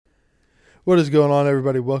What is going on,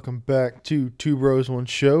 everybody? Welcome back to Two Bros One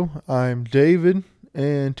Show. I'm David,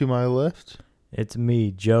 and to my left, It's me,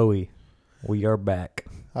 Joey. We are back.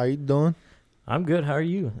 how you doing? I'm good. How are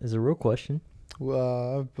you? Is a real question. I'm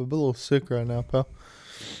a little sick right now, pal.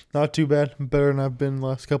 Not too bad. Better than I've been the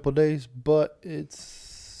last couple of days, but it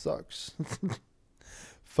sucks.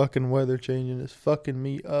 Fucking weather changing is fucking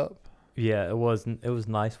me up. Yeah, it was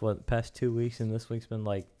nice. What the past 2 weeks and this week's been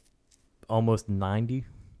like almost 90.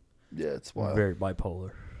 Yeah, it's wild. Very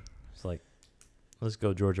bipolar. It's like, let's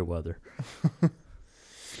go Georgia weather.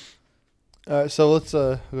 All right, so let's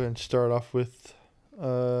go ahead and start off with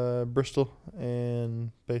Bristol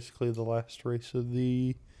and basically the last race of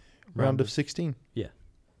the round of 16.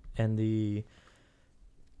 And the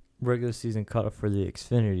regular season cutoff for the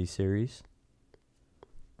Xfinity Series.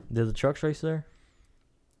 Did the trucks race there?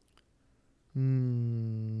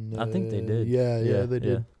 I think they did. Yeah, they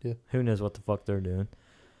did. Yeah. Who knows what the fuck they're doing?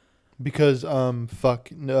 Because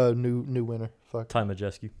new winner. Fuck. Ty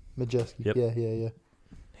Majeski. Majeski. Yep. Yeah.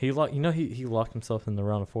 He locked himself in the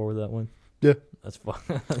round of 4 with that win. Yeah. That's fun.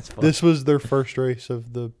 That's fun. This was their first race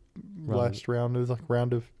of the Round of- last round. It was like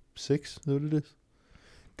round of 6. Is that what it is?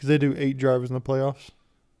 Because they do 8 drivers in the playoffs.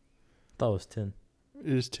 I thought it was 10.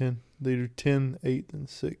 It is 10. They do 10, 8, and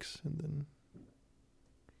 6, and then,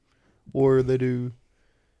 or they do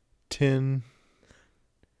 10.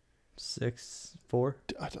 6, 4.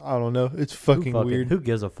 I don't know. It's fucking weird. Who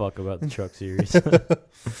gives a fuck about the truck series?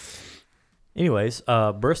 Anyways,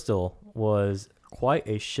 Bristol was quite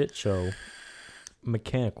a shit show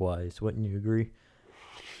mechanic-wise. Wouldn't you agree?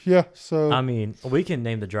 Yeah. So I mean, we can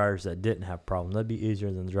name the drivers that didn't have problems. That'd be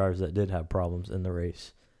easier than the drivers that did have problems in the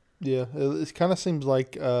race. yeah, it kind of seems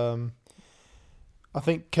like I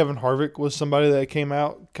think Kevin Harvick was somebody that came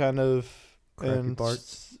out kind of Crappy and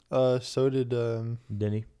parts. So did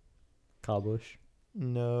Denny. Kyle Busch.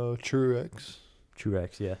 no Truex.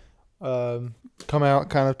 Truex, yeah. Come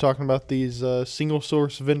out kind of talking about these single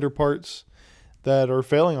source vendor parts that are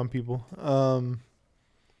failing on people.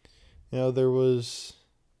 There was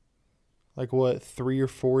like 3 or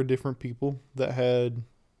 4 different people that had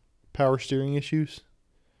power steering issues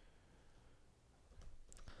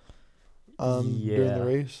during the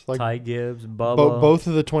race. Like Ty Gibbs, Bubba. both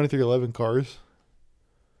of the 2311 cars.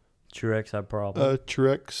 Truex had problems.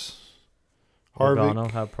 Truex, Harvick, Logano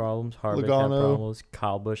had problems. Harvick Logano. had problems.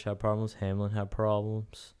 Kyle Busch had problems. Hamlin had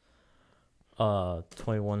problems.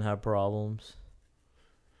 21 had problems.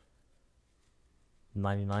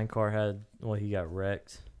 99 car he got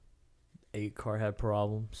wrecked. 8 car had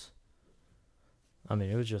problems. I mean,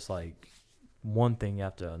 it was just like one thing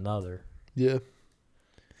after another. Yeah.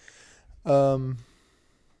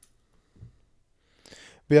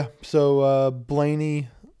 Yeah. So Blaney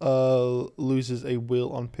loses a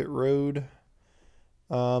wheel on pit road.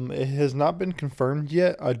 It has not been confirmed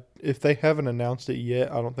yet. If they haven't announced it yet,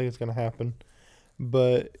 I don't think it's going to happen.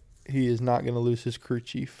 But he is not going to lose his crew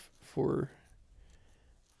chief for.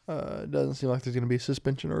 It doesn't seem like there's going to be a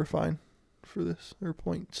suspension or a fine for this or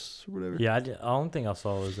points or whatever. Yeah, the only thing I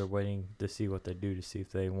saw was they're waiting to see what they do to see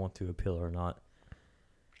if they want to appeal or not.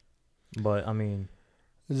 But, I mean,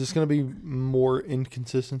 Is this going to be more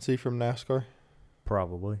inconsistency from NASCAR?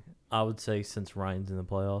 probably. I would say since Ryan's in the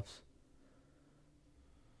playoffs.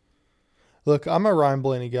 Look, I'm a Ryan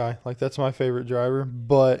Blaney guy. Like, that's my favorite driver,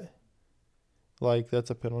 but, like, that's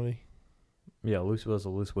a penalty. Yeah, loose wheel's a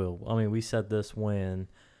loose wheel. I mean, we said this when,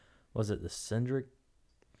 was it the Cindric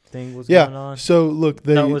thing was going on? So, look,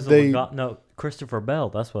 No, Christopher Bell.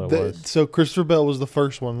 That's what it was. So, Christopher Bell was the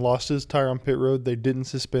first one. Lost his tire on pit road. They didn't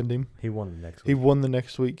suspend him. He won the next He week. won the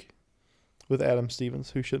next week with Adam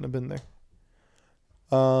Stevens, who shouldn't have been there.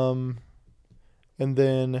 And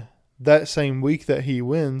then that same week that he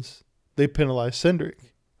wins, they penalize Cindric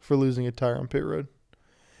for losing a tire on pit road.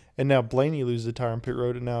 And now Blaney loses a tire on pit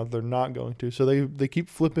road, and now they're not going to. So they keep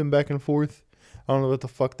flipping back and forth. I don't know what the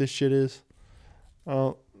fuck this shit is.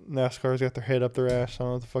 NASCAR's got their head up their ass. I don't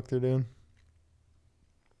know what the fuck they're doing.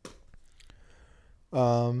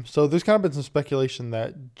 So there's kind of been some speculation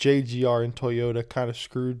that JGR and Toyota kind of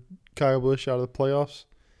screwed Kyle Busch out of the playoffs.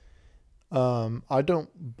 I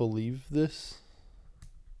don't believe this,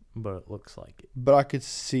 But it looks like it. but I could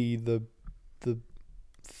see the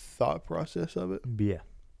thought process of it. Yeah.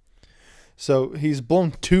 So he's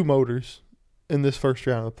blown 2 motors in this first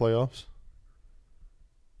round of the playoffs.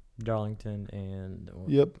 Darlington and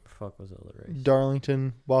Yep. Fuck was the other race?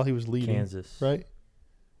 Darlington while he was leading. Kansas. Right?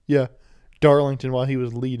 Yeah. Darlington while he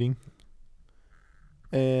was leading.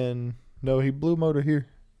 And no, he blew a motor here,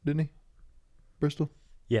 didn't he? Bristol?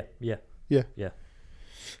 Yeah.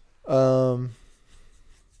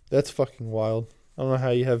 That's fucking wild. I don't know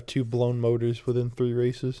how you have 2 blown motors within 3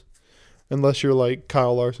 races. Unless you're like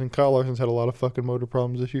Kyle Larson. Kyle Larson's had a lot of fucking motor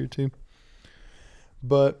problems this year too.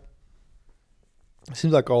 But it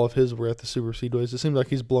seems like all of his were at the super speedways. It seems like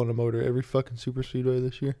he's blown a motor every fucking super speedway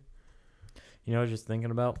this year. You know, I was just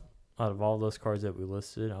thinking about, out of all those cars that we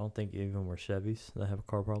listed, I don't think any of them were Chevys that have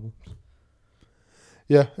car problems.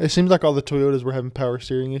 Yeah, it seems like all the Toyotas were having power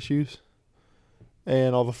steering issues.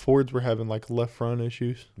 And all the Fords were having like left front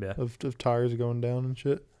issues Yeah. of tires going down and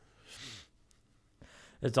shit.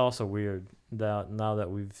 It's also weird that now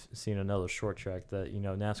that we've seen another short track that, you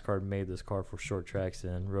know, NASCAR made this car for short tracks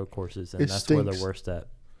and road courses, and It that's where stinks. they're worst at.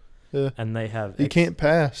 Yeah. And they have You can't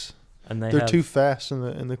pass. and They're too fast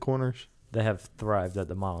in the corners. they have thrived at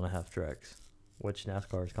the 1.5-mile tracks, which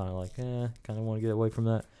NASCAR is kind of like, kind of want to get away from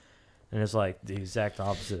that. And it's like the exact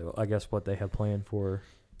opposite of, I guess, what they have planned for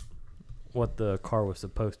what the car was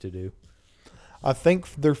supposed to do. I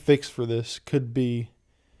think their fix for this could be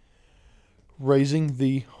raising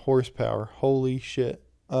the horsepower. Holy shit.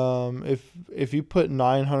 If you put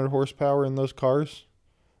 900 horsepower in those cars,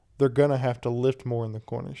 they're going to have to lift more in the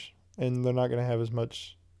corners. And they're not going to have as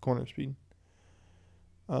much corner speed.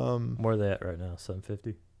 Where are they at right now?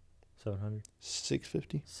 750? 700?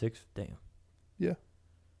 650, 6? Damn.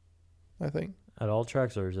 I think. At all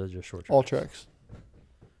tracks, or is that just short tracks? All tracks.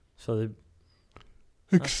 So they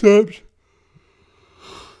Except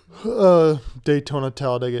Daytona,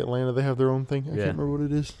 Talladega, Atlanta, they have their own thing. I Yeah. can't remember what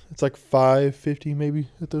it is. It's like 550 maybe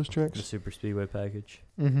at those the tracks. super speedway package.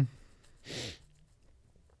 Mm-hmm.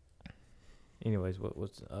 Anyways, what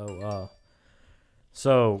was so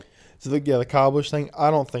So the Kyle Busch thing,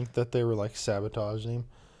 I don't think that they were like sabotaging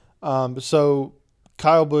him. So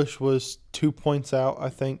Kyle Busch was 2 points out, I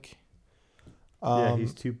think. yeah,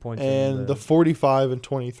 he's 2 points in And the 45 and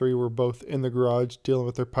 23 were both in the garage dealing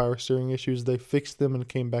with their power steering issues. They fixed them and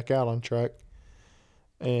came back out on track.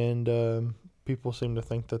 And people seem to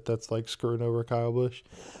think that that's like screwing over Kyle Busch.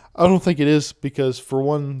 I don't think it is because, for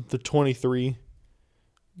one, the 23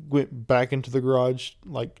 went back into the garage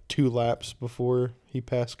like 2 laps before he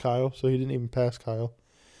passed Kyle. So he didn't even pass Kyle.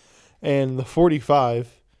 And the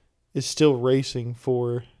 45 is still racing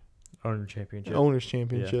for owner championship. Owners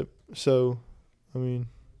Championship. So, I mean,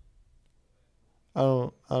 I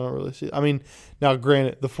don't really see. I mean, now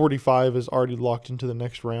granted, the 45 is already locked into the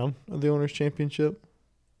next round of the Owners Championship.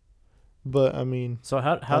 But I mean, So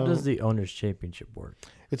how does the owners championship work?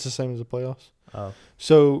 it's the same as the playoffs. Oh,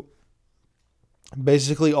 So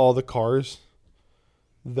basically, all the cars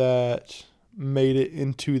that made it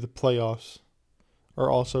into the playoffs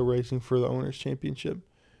are also racing for the Owners Championship,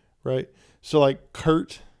 right? So like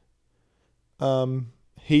Kurt,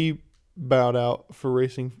 he bowed out for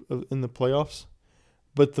racing in the playoffs,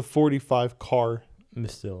 but the 45 car I'm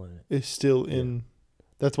still in it. is still in.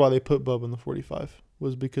 That's why they put Bubba in the 45,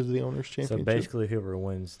 was because of the Owners Championship. So basically, whoever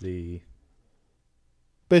wins the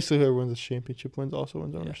whoever wins the championship also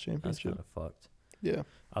wins Owners that's Championship. kind of fucked. Yeah.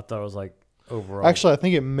 I thought it was like overall. Actually, I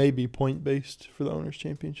think it may be point based for the Owners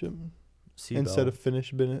Championship Seatbelt. instead of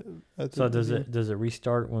finish Bennett. So does it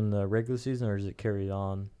restart when the regular season, or is it carried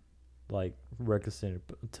on like regular season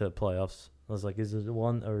to playoffs? I was like, is it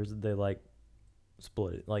one, or is it they like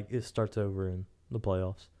split it? Like it starts over in the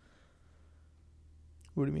playoffs.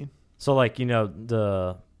 What do you mean? So like, you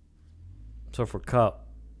know, so for Cup,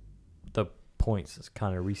 the points is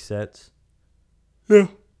kind of resets. Yeah.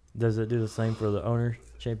 Does it do the same for the owner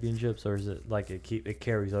championships, or is it like it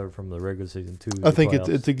carries over from the regular season to the I think playoffs?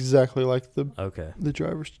 it's exactly like the Okay.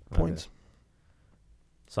 drivers' Okay. points.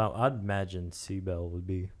 So I'd imagine Seabell would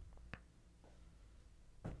be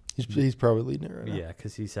He's probably leading it right now. yeah,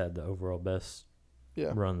 because he's had the overall best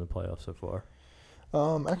Yeah. run in the playoffs so far.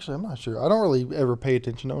 Actually, I'm not sure. I don't really ever pay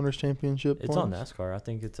attention to Owners Championship It's on points, NASCAR. I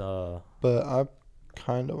think it's but I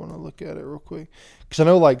kind of want to look at it real quick because I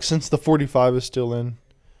know, like, since the 45 is still in,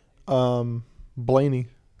 Blaney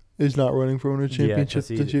is not running for Owners Yeah, Championship 'cause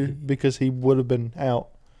he- this year because he would have been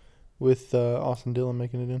out with Austin Dillon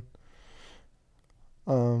making it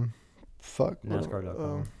in. Fuck.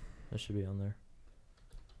 NASCAR.com. That should be on there.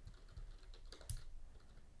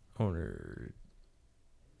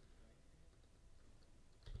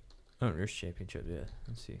 Owners championship, yeah.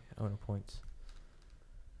 Let's see. Owner points.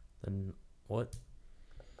 Then what?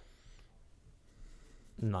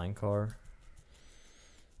 9 car.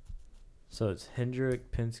 So it's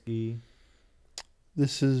Hendrick, Penske,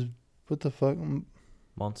 This is what the fuck.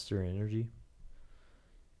 Monster Energy.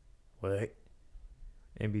 Wait.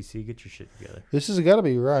 NBC, get your shit together. This has got to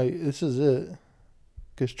be right. This is it.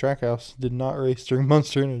 Because Trackhouse did not race during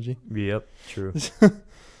Monster Energy. Yep, true.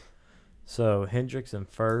 So Hendrick's in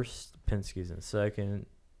first, Penske's in second,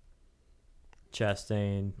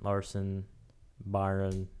 Chastain, Larson,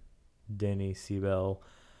 Byron, Denny, Seabell,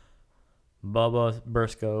 Bubba,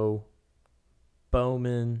 Briscoe,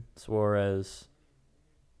 Bowman, Suarez,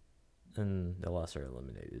 and the last are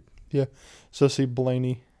eliminated. So see,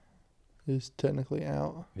 Blaney is technically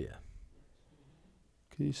out. Yeah.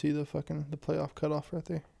 Can you see the playoff cutoff right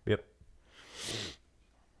there? Yep.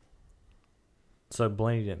 So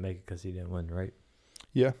Blaney didn't make it because he didn't win, right?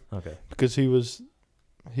 Yeah. Okay. Because he was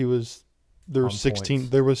there were On 16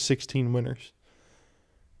 points. there was 16 winners.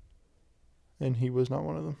 And he was not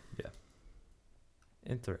one of them.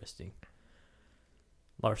 Interesting.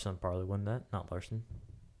 Larson probably won that. Not Larson.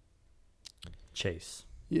 Chase.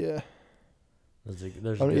 Yeah.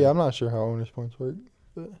 There's Yeah, I'm not sure how owners points work.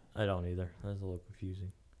 I don't either. That's a little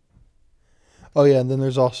confusing. Oh yeah, and then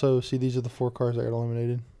there's also these are the 4 cars that got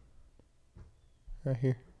eliminated. Right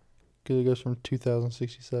here. Because it goes from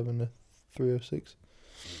 2067 to 306.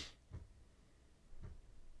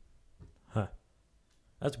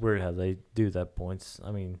 That's weird how they do that points.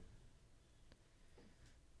 I mean,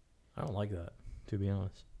 I don't like that, to be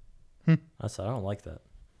honest. I said I don't like that.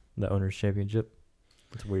 The Owners' Championship.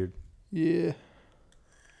 It's weird. Yeah.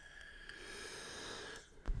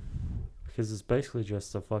 Because it's basically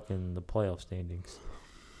just the playoff standings.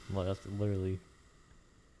 Well, that's literally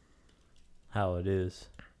how it is.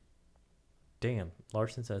 Damn,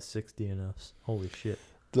 Larson's has 6 DNFs. Holy shit.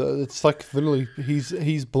 It's like literally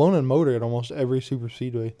he's blown in motor at almost every super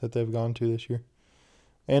speedway that they've gone to this year,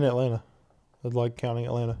 and Atlanta. I'd like counting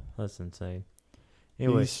Atlanta. That's insane.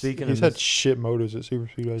 Anyway, he's had shit motors at super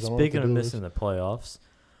speedways. Speaking of missing the playoffs,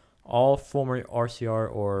 all former RCR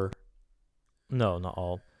or no, not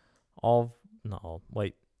all, all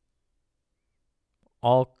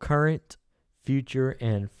current, future,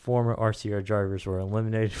 and former RCR drivers were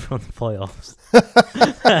eliminated from the playoffs.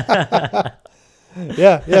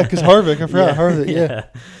 yeah, because Harvick, I forgot Harvick. Yeah.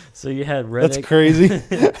 So you had Reddick. That's crazy.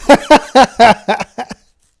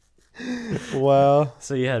 Wow.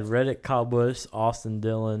 So you had Reddick, Kyle Busch, Austin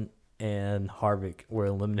Dillon, and Harvick were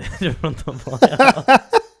eliminated from the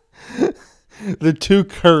playoffs. The 2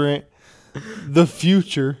 current, the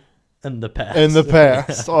future, and the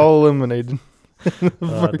past. all eliminated.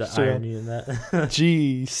 The irony in that.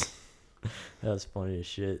 Jeez. That's funny as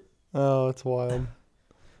shit. Oh, it's wild.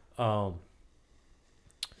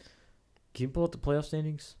 Can you pull up the playoff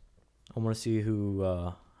standings? I want to see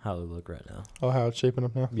how they look right now. Oh, how it's shaping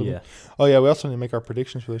up now? Yeah. Oh, yeah, we also need to make our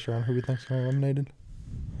predictions for this round. Who we think's going to be eliminated?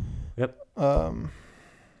 Yep.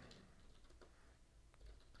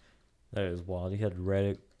 That is wild. You had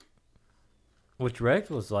Reddick. Which Reddick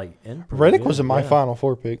was in Reddick was in my final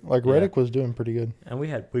 4 pick. Reddick was doing pretty good. And we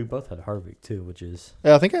both had Harvick too, which is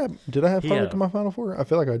Yeah, I think did I have Harvick in my final 4? I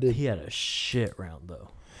feel like I did. He had a shit round though.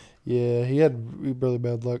 Yeah, he had really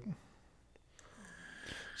bad luck.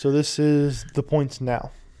 So this is the points now.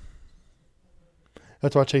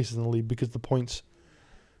 That's why Chase is in the lead, because the points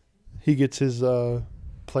he gets his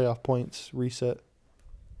playoff points reset.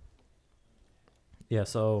 Yeah,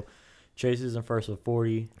 so Chase is in first with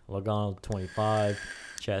 40, Logano 25,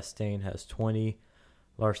 Chastain has 20,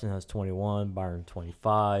 Larson has 21, Byron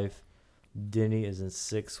 25, Denny is in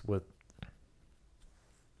 6th with,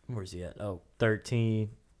 where's he at? 13.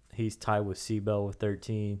 He's tied with Seabell with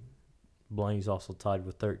 13. Blaney's also tied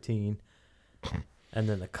with 13. And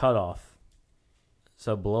then the cutoff.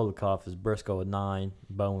 So below the cutoff is Briscoe with 9,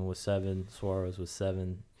 Bowen with 7, Suarez with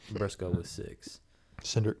 7, Briscoe with 6.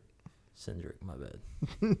 Cindric, my bad.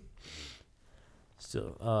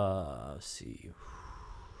 Still, let's see.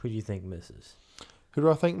 Who do you think misses? Who do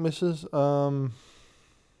I think misses?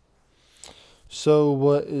 So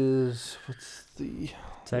what's the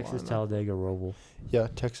Texas, lineup? Talladega, Roval. Yeah,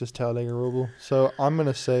 Texas, Talladega, Roval. So I'm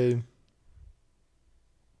gonna say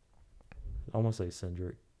I want to say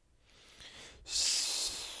Cindric.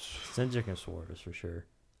 Cindric and Suarez for sure.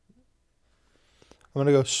 I'm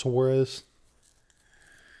gonna go Suarez,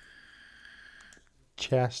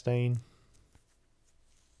 Chastain.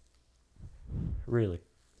 Really?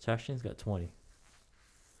 Chastain's got 20.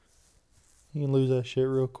 You can lose that shit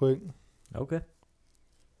real quick, Okay.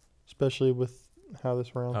 especially with how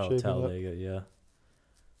this round's shaping up. Talladega, yeah.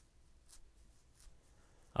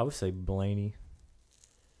 I would say Blaney.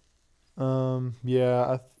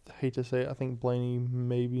 Yeah, I hate to say it. I think Blaney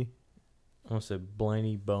maybe. I want to say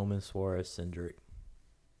Blaney, Bowman, Suarez, Cindric.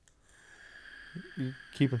 You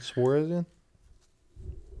keeping Suarez in?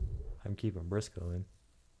 I'm keeping Briscoe in.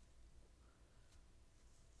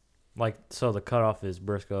 So the cutoff is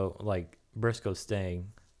Briscoe. Briscoe's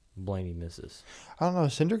staying, Blaney misses. I don't know.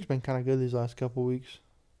 Cindric's been kind of good these last couple weeks.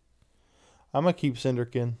 I'm gonna keep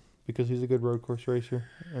Cindric in because he's a good road course racer,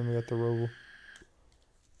 and we got the Roval.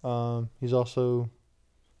 He's also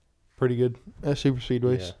pretty good at super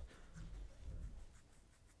speedways. Yeah.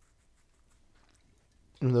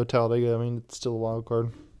 Even though Talladega, I mean, it's still a wild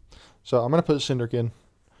card. So I'm gonna put Cindric in,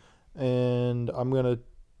 and I'm gonna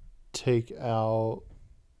take out.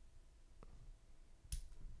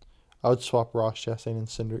 I would swap Ross Chastain and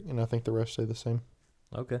Cindric, and I think the rest stay the same.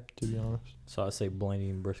 Okay. To be honest. So I say Blaney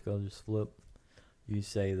and Briscoe just flip. You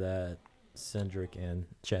say that Cindric and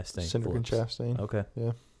Chastain. Cindric and flips. Chastain. Okay.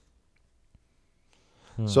 Yeah.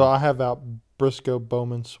 So I have out Briscoe,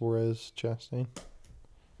 Bowman, Suarez, Chastain.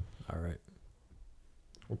 All right.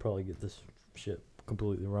 We'll probably get this shit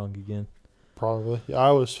completely wrong again. Probably. Yeah,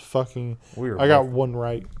 I was fucking. We I got one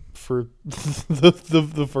right for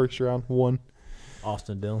the first round. One.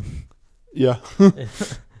 Austin Dillon. Yeah.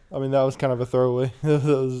 I mean, that was kind of a throwaway.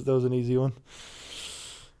 that was an easy one.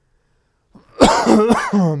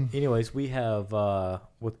 Anyways, we have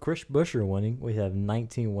with Chris Buescher winning, we have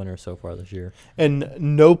 19 winners so far this year. And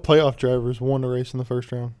no playoff drivers won a race in the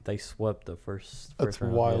first round. They swept the first That's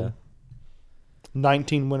round. wild. Yeah.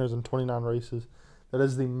 19 winners in 29 races. That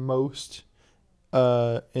is the most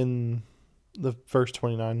in the first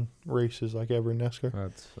 29 races like ever in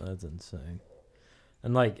NASCAR. That's insane.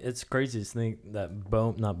 And like it's crazy to think that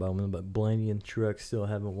not Bowman, but Blaney and Truex still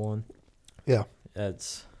haven't won. Yeah.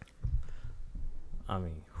 That's I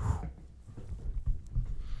mean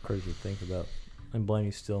crazy to think about. And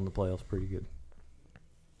Blaney's still in the playoffs pretty good.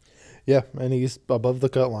 Yeah, and he's above the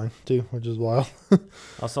cut line too, which is wild.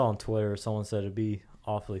 I saw on Twitter someone said it'd be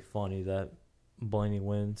awfully funny that Blaney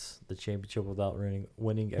wins the championship without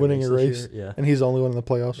winning a race. This year. Yeah. And he's the only one in the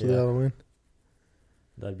playoffs without a win.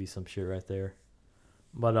 That'd be some shit right there.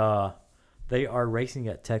 But they are racing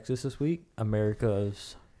at Texas this week,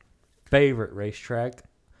 America's favorite racetrack.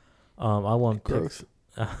 I won picks.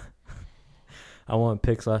 I won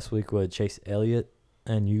picks last week with Chase Elliott,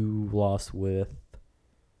 and you lost with.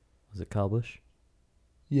 Was it Kyle Busch?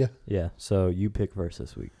 Yeah. Yeah. So you pick first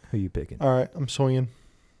this week. Who you picking? All right, I'm swinging.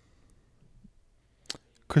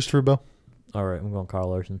 Christopher Bell. All right, I'm going Kyle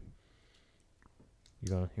Larson.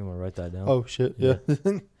 You want to write that down? Oh shit! Yeah.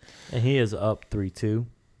 And he is up 3-2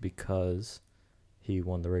 because he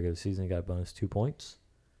won the regular season. He got a bonus 2 points.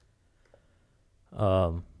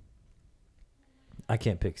 I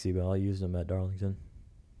can't pick Seabell. I used him at Darlington.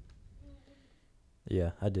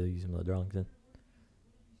 Yeah, I did use him at Darlington.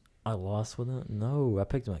 I lost with him? No, I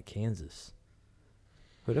picked him at Kansas.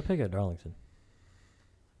 Who did I pick at Darlington?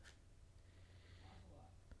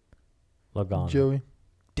 Logano. Joey.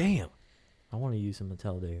 Damn. I want to use him at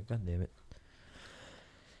Talladega. God damn it.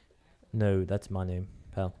 No, that's my name,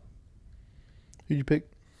 pal. Who'd you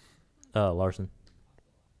pick? Larson.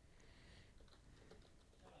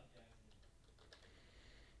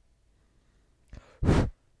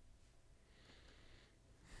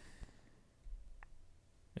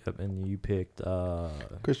 Yep, and you picked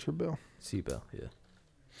Christopher Bell. Seabell,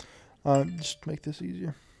 yeah. Just make this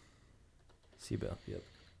easier. Seabell, yep.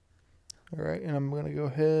 All right, and I'm going to go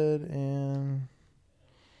ahead and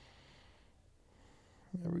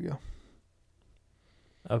there we go.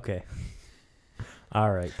 Okay.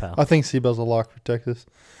 All right, pal. I think Seabell's a lock for Texas.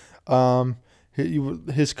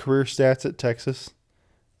 His career stats at Texas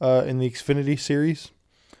in the Xfinity Series,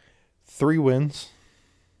 3 wins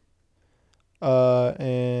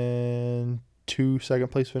and 2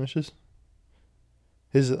 second-place finishes.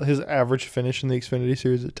 His average finish in the Xfinity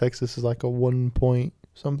Series at Texas is like a 1 point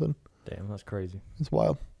something. Damn, that's crazy. It's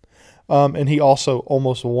wild. And he also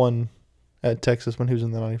almost won at Texas when he was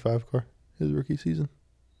in the 95 car, his rookie season.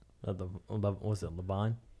 Was it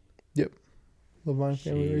Levine? Yep. Levine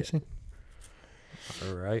Family Shit. Racing.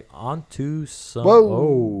 All right, on to some.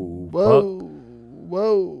 Whoa. Whoa. Fuck.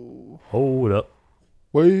 Whoa. Hold up.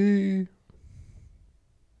 Way.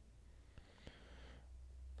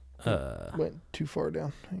 Uh, Went too far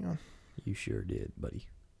down. Hang on. You sure did, buddy.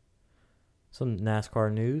 Some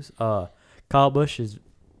NASCAR news. Kyle Busch is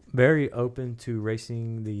very open to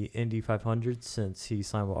racing the Indy 500 since he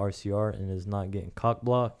signed with RCR and is not getting cock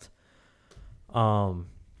blocked. Do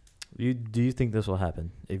you think this will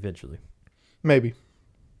happen eventually? Maybe.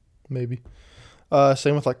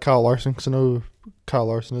 Same with like Kyle Larson, because I know Kyle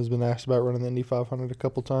Larson has been asked about running the Indy 500 a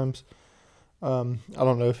couple times. I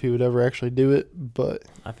don't know if he would ever actually do it, but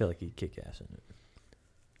I feel like he'd kick ass in it.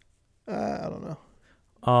 I don't know.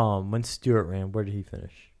 When Stewart ran, where did he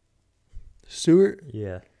finish? Stewart?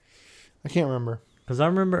 Yeah. I can't remember. Because I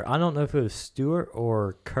don't know if it was Stewart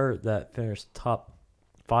or Kurt that finished top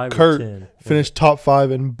 5 Kurt or 10. Finished top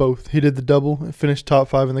 5 in both. He did the double. Finished top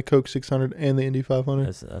 5 in the Coke 600 and the Indy 500.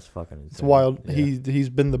 That's fucking insane. It's wild. Yeah. He's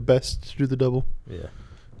been the best to do the double. Yeah.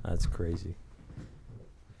 That's crazy.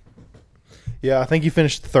 Yeah, I think he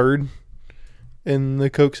finished third in the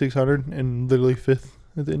Coke 600 and literally fifth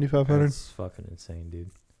at the Indy 500. That's fucking insane,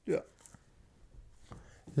 dude.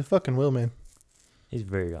 He fucking will, man.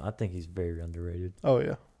 I think he's very underrated. Oh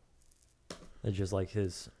yeah. It's just like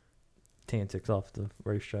his antics off the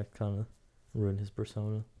racetrack kind of ruined his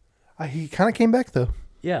persona. He kind of came back though.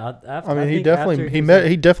 Yeah, he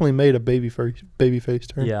definitely made a baby face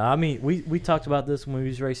turn. Yeah, I mean, we talked about this when we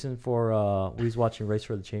was racing for we was watching Race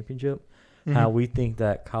for the Championship. Mhm. How we think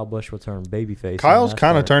that Kyle Busch will turn babyface. Kyle's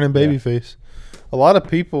kind of turning Yeah. babyface. A lot of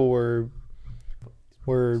people were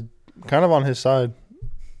kind of on his side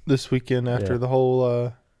this weekend after Yeah. the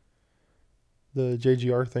whole the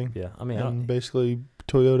JGR thing. Yeah, I mean, And basically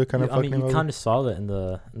Toyota kind of fucking him you over. kind of saw that in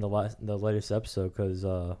the latest episode because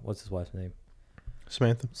what's his wife's name?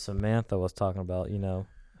 Samantha was talking about,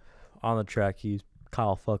 on the track he's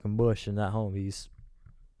Kyle fucking Busch, and at home he's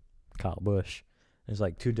Kyle Busch. It's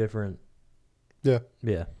like two different. Yeah.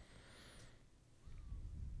 Yeah.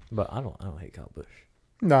 But I don't hate Kyle Busch.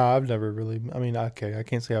 Nah, I've never really. I mean, okay, I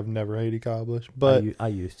can't say I've never hated Kyle Busch, but I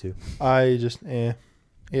used to. I just Yeah,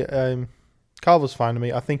 Kyle was fine to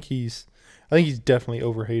me. I think he's definitely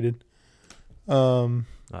overhated. I'd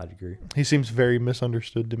agree. He seems very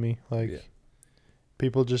misunderstood to me. Like Yeah.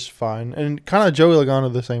 people just fine, and kind of Joey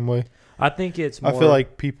Logano the same way. I think it's more. I feel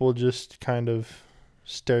like people just kind of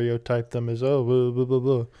stereotype them as blah, blah, blah,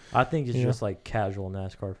 blah. I think it's Yeah. just like casual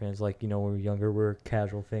NASCAR fans. Like, when we were younger, we're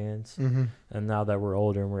casual fans. Mm-hmm. And now that we're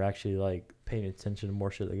older and we're actually like paying attention to more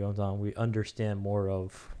shit that goes on, we understand more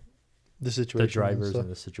of The situation, the drivers and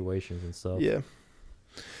the situations and stuff. Yeah,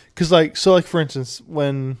 because like for instance,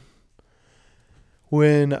 when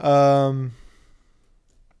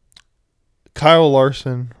Kyle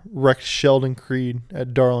Larson wrecked Sheldon Creed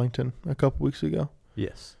at Darlington a couple weeks ago.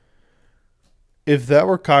 Yes. If that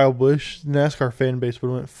were Kyle Busch, the NASCAR fan base would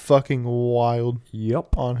have went fucking wild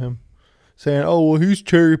Yep. on him, saying, "Oh well, he's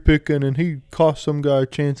cherry picking and he cost some guy a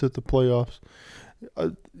chance at the playoffs."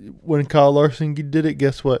 When Kyle Larson did it,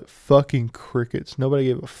 guess what? Fucking crickets. Nobody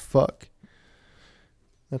gave a fuck.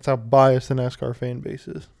 That's how biased the NASCAR fan base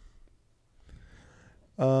is.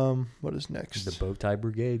 What is next? The bow tie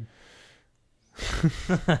brigade.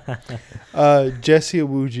 Jesse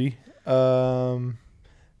Iwuji.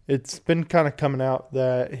 It's been kind of coming out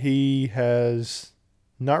that he has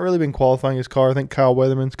not really been qualifying his car. I think Kyle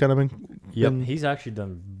Weatherman's kind of been He's actually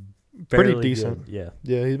done pretty fairly decent. good. Yeah.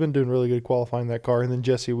 Yeah, he's been doing really good qualifying that car, and then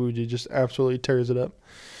Jesse Iwuji just absolutely tears it up.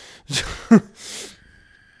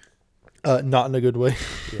 Not in a good way.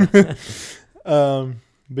 Yeah.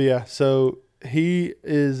 But yeah, so he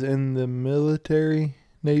is in the military,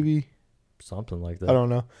 Navy. Something like that. I don't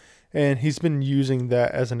know. And he's been using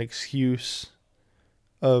that as an excuse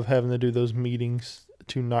of having to do those meetings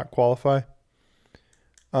to not qualify.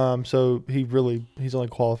 So he's only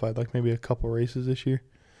qualified like maybe a couple races this year.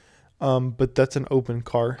 But that's an open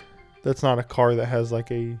car. That's not a car that has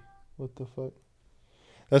like a what the fuck?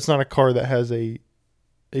 That's not a car that has a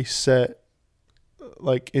set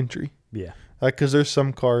like entry. Yeah. Like, cause there's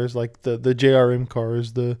some cars like the JRM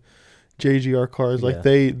cars, the JGR cars, like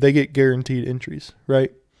Yeah. they get guaranteed entries,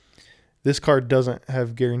 right? This car doesn't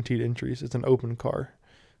have guaranteed entries. It's an open car.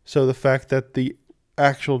 So the fact that the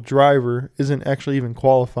actual driver isn't actually even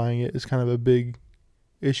qualifying it is kind of a big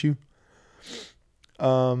issue.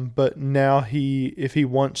 But now if he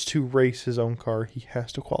wants to race his own car, he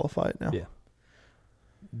has to qualify it now. Yeah.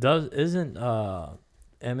 Isn't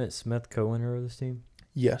Emmett Smith co-winner of this team?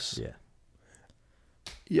 Yes. Yeah.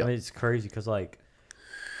 Yeah. I mean, it's crazy because, like,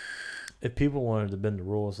 if people wanted to bend the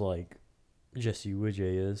rules like Jesse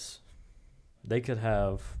Iwuji is, they could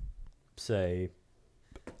have, say,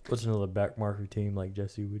 what's another backmarker team like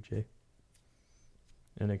Jesse Iwuji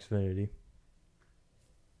in Xfinity?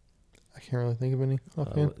 I can't really think of any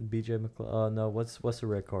offhand. BJ McLeod. No, what's the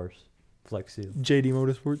red cars? Flex Seal. JD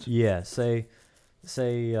Motorsports. Yeah, say.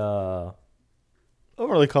 I don't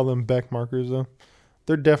really call them back markers though.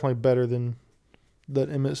 They're definitely better than that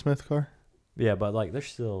Emmett Smith car. Yeah, but like they're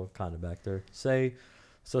still kind of back there. Say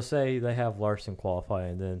they have Larson qualify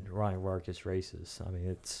and then Ryan Vargas races. I mean,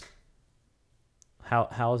 it's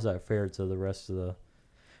how is that fair to the rest of the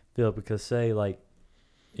field? Because say like,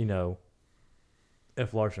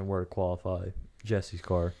 if Larson were to qualify Jesse's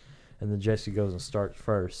car, and then Jesse goes and starts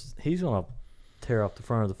first, he's gonna tear off the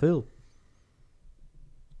front of the field.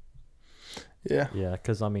 Yeah. Yeah,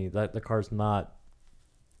 because I mean that the car's not.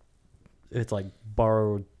 It's like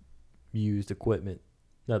borrowed, used equipment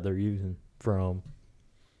that they're using from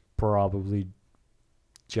probably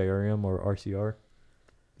JRM or RCR.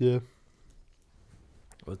 Yeah.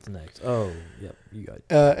 What's next? Oh, yep, you got it.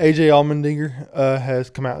 AJ Allmendinger has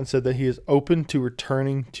come out and said that he is open to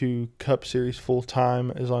returning to Cup Series full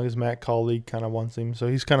time as long as Matt Colleague kind of wants him. So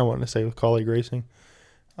he's kind of wanting to stay with Colleague Racing.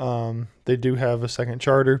 They do have a second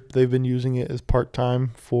charter. They've been using it as part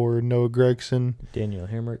time for Noah Gregson, Daniel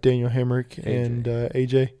Hemrick, AJ. And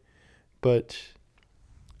AJ. But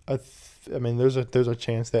I mean, there's a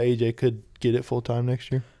chance that AJ could get it full time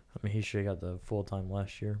next year. I mean, he should have got the full time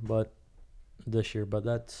last year, but this year. But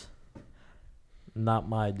that's not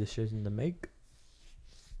my decision to make.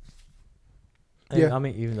 And, Yeah. I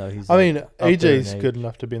mean, even though he's. AJ's good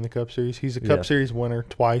enough to be in the Cup Series. He's a Cup Series winner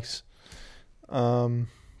twice.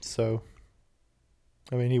 So,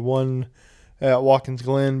 I mean, he won at Watkins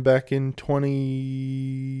Glen back in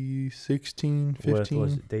 2016, 15.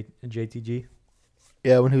 Was it JTG?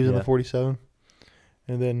 Yeah, when he was in the 47.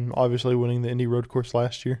 And then obviously winning the Indy Road Course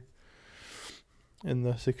last year in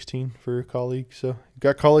the 16 for Colleague. So,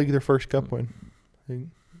 got Colleague their first Cup win.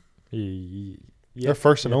 Their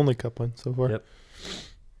first and only Cup win so far. Yep.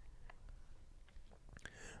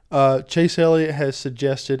 Chase Elliott has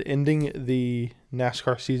suggested ending the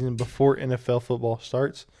NASCAR season before NFL football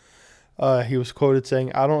starts. He was quoted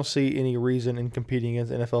saying, "I don't see any reason in competing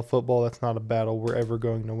against NFL football. That's not a battle we're ever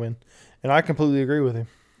going to win." And I completely agree with him.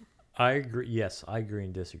 I agree. Yes, I agree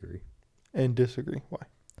and disagree. And disagree. Why?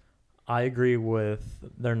 I agree with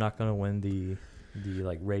they're not going to win the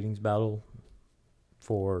ratings battle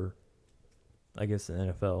for against the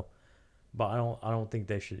NFL, but I don't think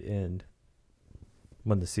they should end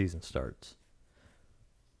when the season starts.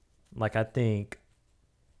 Like, I think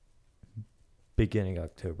beginning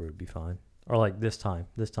October would be fine, or like this time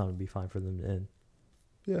would be fine for them to end.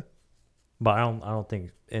 Yeah, but I don't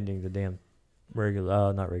think ending the damn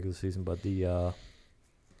not regular season, but the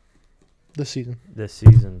season. This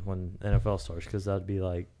season when NFL starts, because that'd be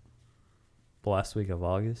like the last week of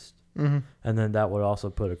August, and then that would also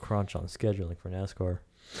put a crunch on scheduling for NASCAR.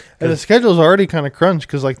 And the schedule's already kind of crunched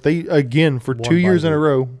because, like, they again for 2 years in a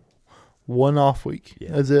row, one off week.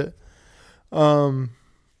 Yeah. That's it. But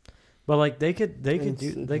like they could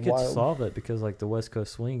wild. solve it because like the West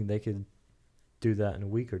Coast Swing, they could do that in a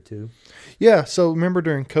week or two. Yeah. So remember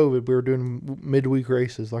during COVID, we were doing midweek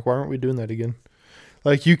races. Like, why aren't we doing that again?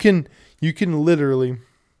 Like, you can literally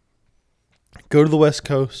go to the West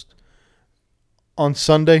Coast on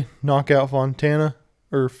Sunday, knock out Fontana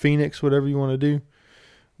or Phoenix, whatever you want to do.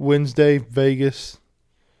 Wednesday, Vegas.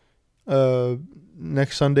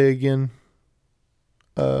 Next Sunday again.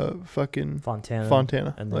 Fucking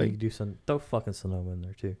Fontana. And then you do throw fucking Sonoma in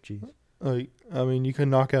there too. Jeez. I mean, you can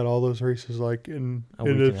knock out all those races like in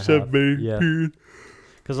a 7 period.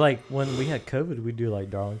 Because like when we had COVID, we'd do like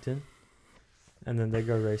Darlington, and then they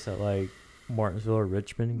go race at like Martinsville or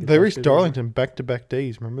Richmond. They raced Darlington back-to-back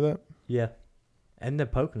days. Remember that? Yeah, and then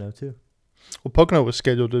Pocono too. Well, Pocono was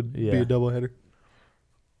scheduled to be a doubleheader.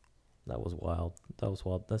 That was wild.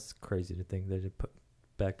 That's crazy to think they did put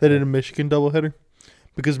back. They did a Michigan doubleheader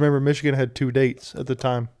because remember Michigan had 2 dates at the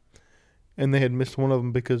time, and they had missed one of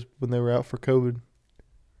them because when they were out for COVID.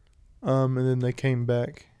 And then they came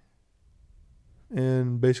back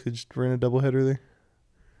and basically just ran a doubleheader there.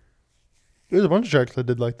 There's a bunch of tracks that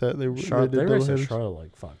did like that. They did raced at Charlotte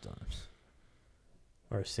like 5 times,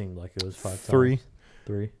 or it seemed like it was 5 times.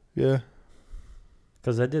 3. Yeah.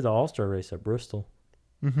 Because they did the All-Star race at Bristol.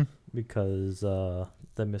 Mm-hmm. Because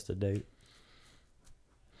they missed a date.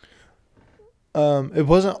 It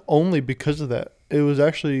wasn't only because of that. It was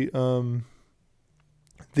actually the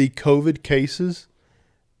COVID cases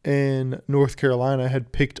in North Carolina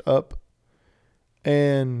had picked up,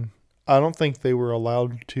 and I don't think they were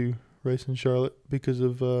allowed to race in Charlotte because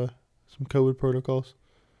of some COVID protocols.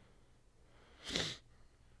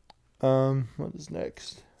 What is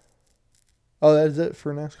next? Oh, that's it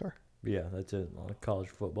for NASCAR. Yeah, that's it. College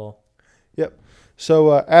football. Yep.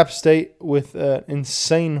 So App State with an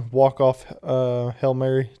insane walk-off Hail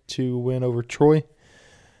Mary to win over Troy.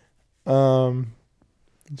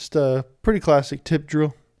 Just a pretty classic tip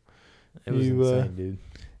drill. It was insane, dude.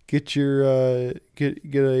 Get your get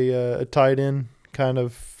a tight end kind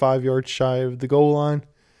of 5 yards shy of the goal line,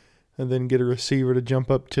 and then get a receiver to jump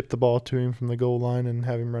up, tip the ball to him from the goal line, and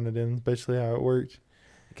have him run it in. That's basically how it works.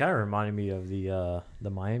 It kind of reminded me of the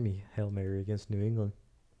Miami Hail Mary against New England.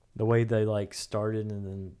 The way they like started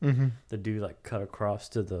and then the dude like cut across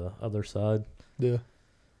to the other side. Yeah.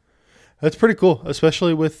 That's pretty cool,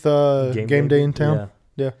 especially with game day in town.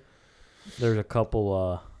 Yeah. There's a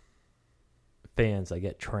couple fans that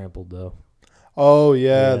get trampled though. Oh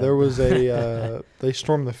yeah. There was a they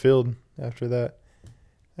stormed the field after that.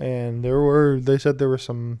 And they said there were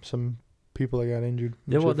some people that got injured.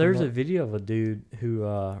 Yeah, well, there's a video of a dude who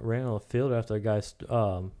ran on the field after a guy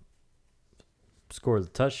scored the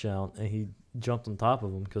touchdown, and he jumped on top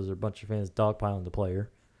of him because there are a bunch of fans dogpiling the player,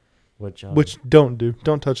 which don't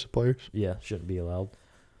touch the players. Yeah, shouldn't be allowed.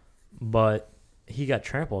 But he got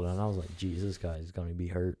trampled, and I was like, "Geez, this guy is going to be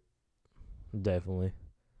hurt, definitely."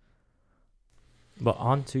 But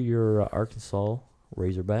on to your Arkansas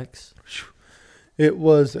Razorbacks. It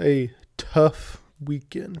was a tough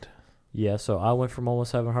weekend. Yeah, so I went from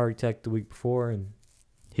almost having a heart attack the week before, and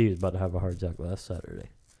he was about to have a heart attack last Saturday.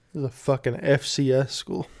 It was a fucking FCS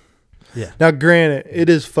school. Yeah. Now, granted, it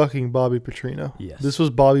is fucking Bobby Petrino. Yes. This was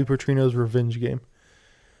Bobby Petrino's revenge game.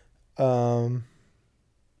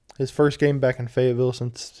 His first game back in Fayetteville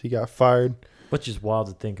since he got fired. Which is wild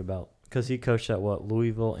to think about. Because he coached at,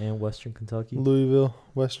 Louisville and Western Kentucky? Louisville,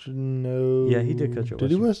 Western, no. Yeah, he did coach at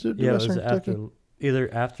Western. Western. Did Western it was Kentucky?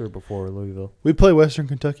 either after or before Louisville. We play Western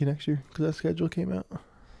Kentucky next year because that schedule came out.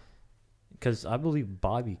 Because I believe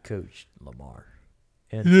Bobby coached Lamar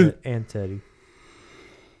and He did. and Teddy.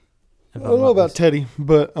 I don't know about Teddy,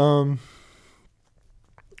 but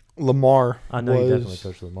Lamar I know he definitely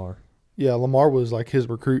coached Lamar. Yeah, Lamar was like his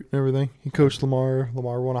recruit and everything. He coached Lamar.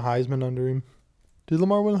 Lamar won a Heisman under him. Did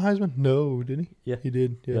Lamar win a Heisman? No, did he? Yeah. He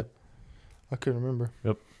did. Yeah. Yep. I couldn't remember.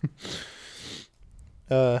 Yep.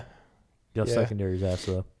 Yeah. Secondary's ass,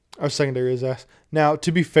 though. Our secondary is ass. Now,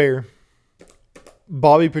 to be fair,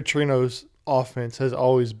 Bobby Petrino's offense has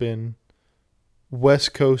always been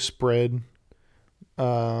West Coast spread.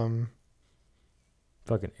 Fucking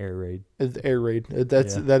air raid. Air raid.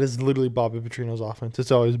 That is literally Bobby Petrino's offense.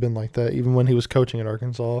 It's always been like that. Even when he was coaching at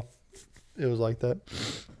Arkansas, it was like that.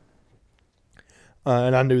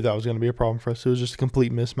 And I knew that was going to be a problem for us. It was just a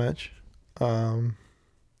complete mismatch.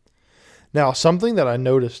 Now, something that I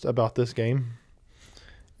noticed about this game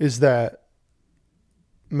is that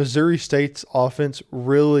Missouri State's offense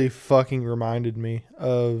really fucking reminded me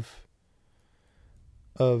of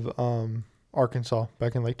Arkansas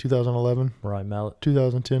back in like 2011. Ryan Mallett.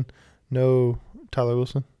 2010. No, Tyler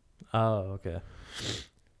Wilson. Oh, okay.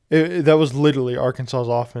 That was literally Arkansas's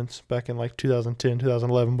offense back in like 2010,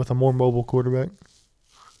 2011 with a more mobile quarterback.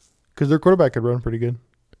 Because their quarterback could run pretty good.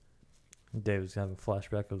 David's having a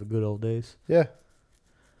flashback of the good old days. Yeah.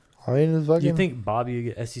 I mean, it's fucking... Do you think Bobby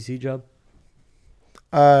will get SEC job?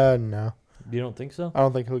 No. You don't think so? I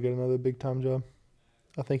don't think he'll get another big-time job.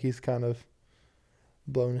 I think he's kind of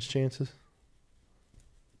blowing his chances.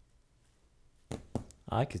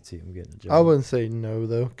 I could see him getting a job. I wouldn't say no,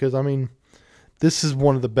 though, because, I mean, this is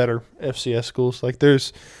one of the better FCS schools. Like,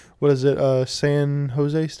 there's, what is it, San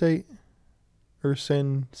Jose State? Or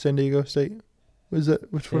San Diego State? What is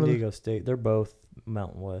that? Which one? San Diego State. They're both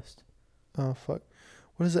Mountain West. Oh, fuck.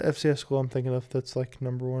 What is the FCS school I'm thinking of that's, like,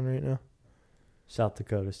 number one right now? South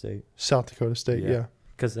Dakota State. South Dakota State, yeah.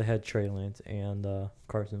 Because they had Trey Lance and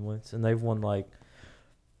Carson Wentz. And they've won, like,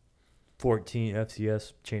 14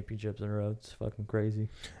 FCS championships in a row. It's fucking crazy.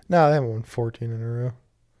 No, they haven't won 14 in a row.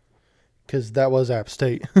 Because that was App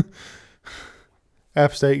State.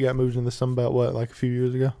 App State got moved into some about, what, like a few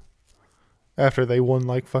years ago? After they won,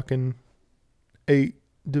 like, fucking 8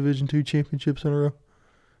 Division II championships in a row.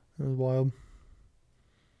 It was wild.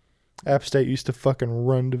 App State used to fucking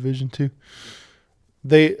run Division II.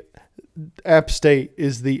 App State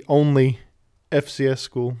is the only FCS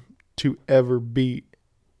school to ever beat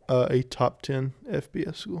a top 10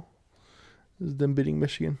 FBS school. This is them beating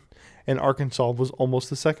Michigan. And Arkansas was almost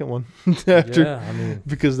the second one.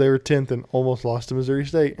 Because they were 10th and almost lost to Missouri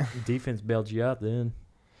State. Defense bailed you out then.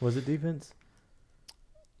 Was it defense?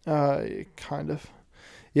 Kind of.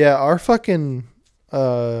 Yeah, our fucking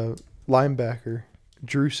linebacker,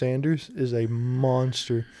 Drew Sanders, is a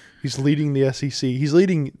monster. He's leading the SEC. He's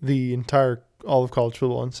leading the entire all of college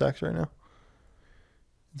football in sacks right now.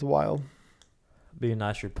 It's wild. Be a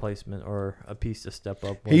nice replacement or a piece to step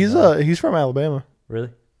up. He's from Alabama. Really?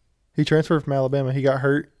 He transferred from Alabama. He got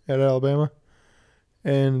hurt at Alabama,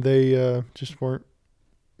 and they just weren't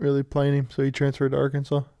really playing him, so he transferred to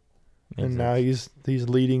Arkansas. And now he's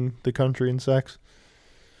leading the country in sacks.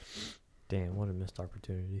 Damn, what a missed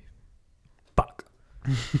opportunity. Fuck.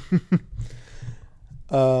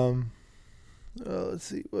 Let's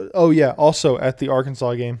see. Oh, yeah. Also, at the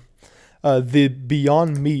Arkansas game, the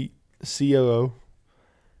Beyond Meat COO,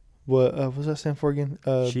 what does that stand for again?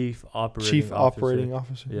 Chief Operating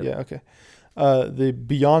Officer. Yep. Yeah, okay. The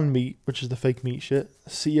Beyond Meat, which is the fake meat shit,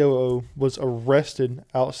 COO was arrested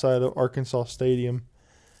outside of Arkansas Stadium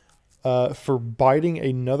for biting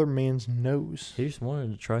another man's nose. He just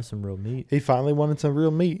wanted to try some real meat. He finally wanted some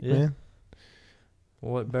real meat, man.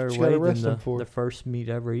 What better way than the first meat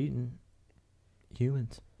ever eaten?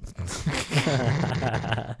 humans.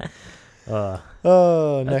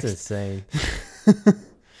 Oh, That's next. insane.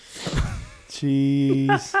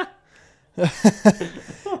 Jeez.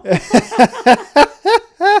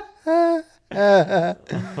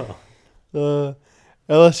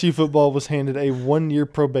 LSU football was handed a 1-year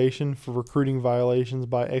probation for recruiting violations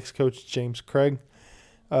by ex-coach James Craig.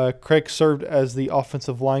 Craig served as the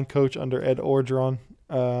offensive line coach under Ed Orgeron,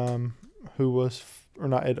 not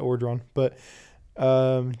Ed Orgeron, but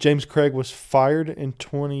James Craig was fired in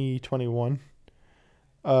 2021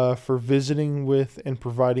 for visiting with and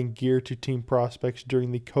providing gear to team prospects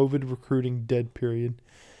during the COVID recruiting dead period.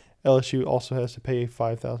 LSU also has to pay a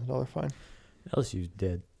 $5,000 fine. LSU's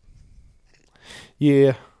dead.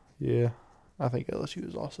 Yeah. I think LSU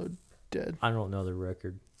is also dead. I don't know the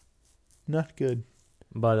record, Not good.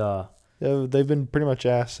 but They've been pretty much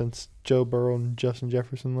ass since Joe Burrow and Justin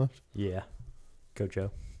Jefferson left. yeah, Coach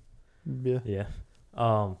O. Yeah. Yeah.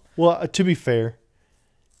 Well, to be fair,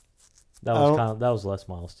 That was that was Les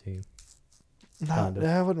Miles' team. that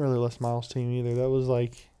wasn't really Les Miles' team either. That was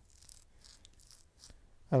like,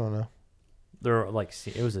 I don't know. They're like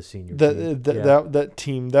it was a senior team. That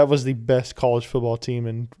team, that was the best college football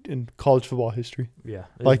team in college football history. Yeah.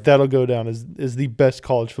 Like that'll go down as the best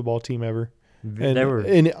college football team ever. And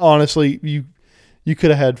And honestly, you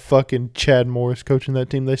could have had fucking Chad Morris coaching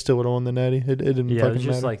that team. They still would have won the Natty. It didn't yeah, fucking it's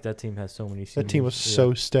just matter. like that team has so many seniors. That team was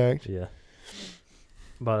so stacked. Yeah.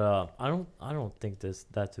 But I don't think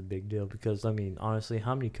that's a big deal because I mean honestly,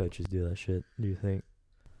 how many coaches do that shit? Do you think?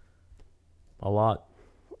 A lot.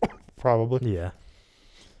 Probably. Yeah.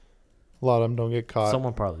 A lot of them don't get caught.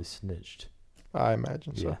 Someone probably snitched. I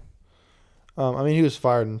imagine so. Yeah. I mean, he was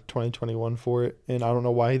fired in 2021 for it, and I don't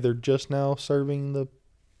know why they're just now serving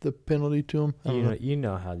the penalty to him. You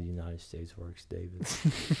know how the United States works, David.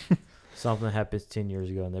 Something happens 10 years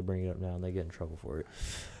ago and they bring it up now and they get in trouble for it.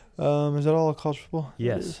 Is that all college football?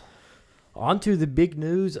 Yes. On to the big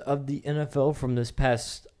news of the NFL from this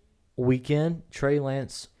past weekend. Trey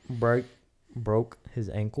Lance broke his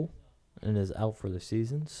ankle and is out for the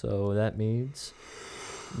season. So that means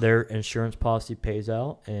their insurance policy pays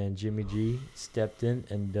out, and Jimmy G stepped in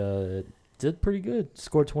and did pretty good.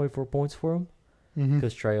 Scored 24 points for him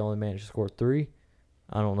because Trey only managed to score 3.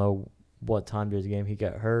 I don't know what time during the game he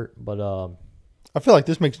got hurt, but I feel like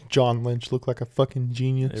this makes John Lynch look like a fucking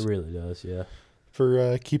genius. it really does, yeah.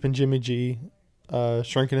 For keeping Jimmy G,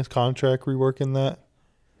 shrinking his contract, reworking that,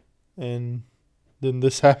 and then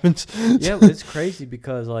this happens. Yeah, but it's crazy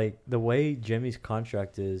because like the way Jimmy's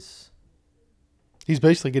contract is. He's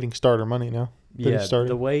basically getting starter money now. Yeah,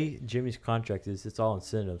 the way Jimmy's contract is, it's all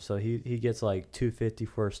incentive. So he gets like $250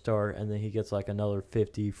 for a start, and then he gets like another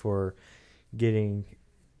 $50 for getting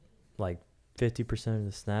like 50% of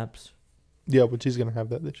the snaps. Yeah, which he's gonna have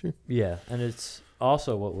that this year. Yeah, and it's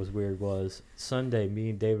also what was weird was Sunday,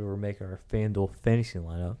 me and David were making our FanDuel fantasy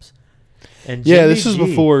lineups, and yeah, this is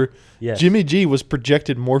before yes. Jimmy G was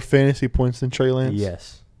projected more fantasy points than Trey Lance.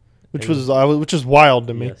 Yes, which is wild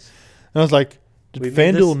to me. Yes. And I was like, did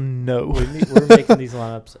FanDuel know? We're making these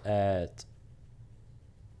lineups at.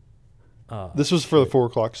 This was for the 4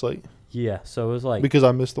 o'clock slate. Yeah, so it was like because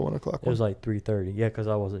I missed the 1 o'clock one. It was like 3:30. Yeah, because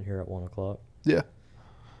I wasn't here at 1 o'clock. Yeah.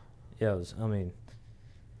 Yeah, it was. I mean,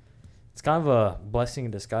 it's kind of a blessing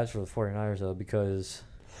in disguise for the 49ers though, because.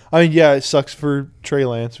 I mean, yeah, it sucks for Trey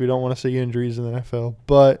Lance. We don't want to see injuries in the NFL,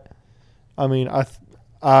 but I mean,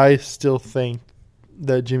 I still think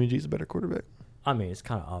that Jimmy G's a better quarterback. I mean, it's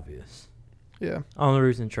kind of obvious. Yeah. Only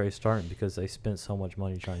reason Trey's starting because they spent so much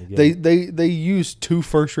money trying to get him. They used 2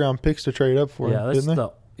 first-round picks to trade up for him, didn't they?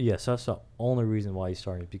 Yes, that's the only reason why he's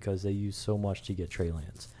starting because they used so much to get Trey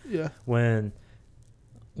Lance. Yeah. When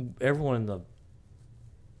everyone in the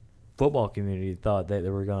football community thought that they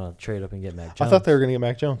were going to trade up and get Mac Jones. I thought they were going to get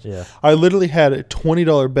Mac Jones. Yeah. I literally had a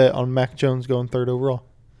 $20 bet on Mac Jones going 3rd overall.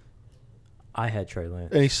 I had Trey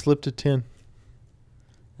Lance. And he slipped to 10.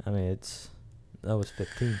 I mean, that was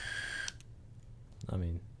 15. I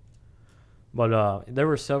mean, but there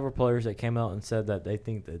were several players that came out and said that they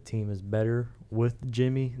think the team is better with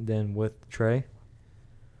Jimmy than with Trey.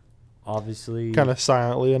 Obviously, kind of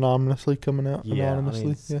silently, anonymously coming out. Yeah, anonymously, I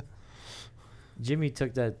mean, yeah. Jimmy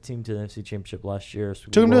took that team to the NFC Championship last year.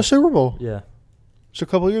 Took him to a Super Bowl. Yeah, just a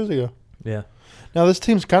couple of years ago. Yeah. Now this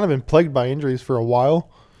team's kind of been plagued by injuries for a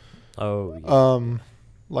while. Oh. Yeah.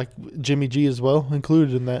 Like Jimmy G as well,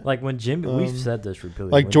 included in that. Like when Jimmy, we've said this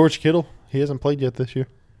repeatedly. Like George Kittle, he hasn't played yet this year.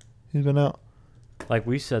 He's been out. Like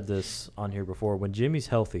we said this on here before. When Jimmy's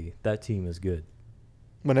healthy, that team is good.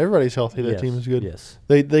 When everybody's healthy, that team is good. Yes.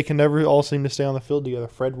 They can never all seem to stay on the field together.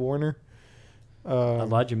 Fred Warner.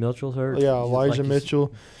 Elijah Mitchell's hurt. Yeah, Elijah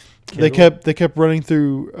Mitchell. Kittle, They kept running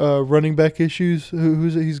through running back issues.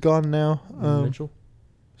 Who's it? He's gone now. Mitchell,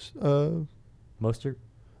 Uh, Mostert.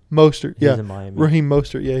 Mostert, He's yeah, in Miami. Raheem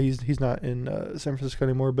Mostert, yeah, he's not in San Francisco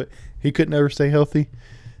anymore, but he could never stay healthy.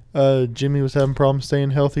 Jimmy was having problems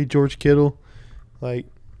staying healthy. George Kittle, like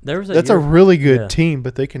There was that's year, a really good yeah. team,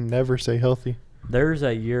 but they can never stay healthy. There was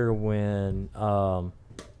that year when I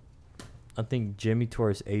think Jimmy tore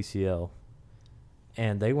his ACL,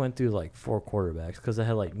 and they went through like 4 quarterbacks because they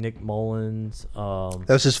had like Nick Mullins.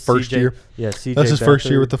 That's his first year. Yeah, CJ. That's his first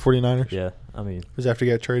year Beathard. with the 49ers. Yeah, I mean It was after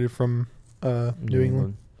he got traded from New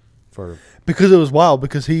England. for Because it was wild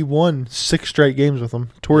because he won 6 straight games with them,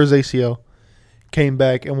 tore his ACL, came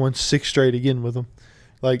back and won 6 straight again with them.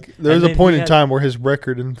 Like there And was a then point he in had- time where his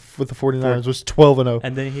record with the 49ers was 12-0.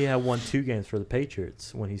 and then he had won 2 games for the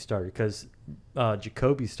Patriots when he started because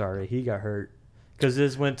Jacoby started. He got hurt because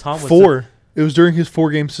this is when Tom was 4. It was during his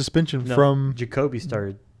 4-game suspension No, from Jacoby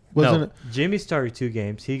started. wasn't no, it? Jimmy started 2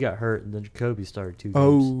 games. He got hurt, and then Jacoby started 2 games.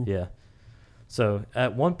 Oh. Yeah. So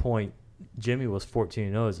at one point, Jimmy was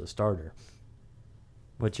 14-0 as a starter,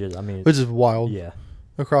 which is, I mean, Which is wild yeah,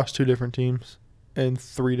 across 2 different teams and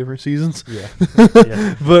 3 different seasons. yeah,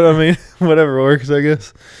 yeah. But I mean, whatever works, I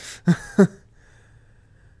guess.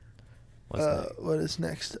 What's that? What is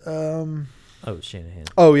next? Oh, Shanahan.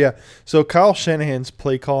 Oh, yeah. So Kyle Shanahan's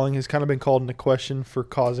play calling has kind of been called into question for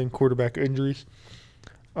causing quarterback injuries.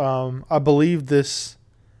 I believe this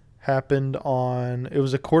happened on – it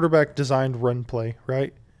was a quarterback-designed run play,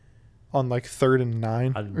 right? On like 3rd and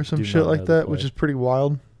 9 I or some do shit not like know the that, which play. is pretty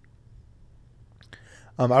wild.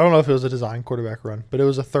 I don't know if it was a design quarterback run, but it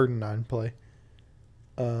was a 3rd and 9 play.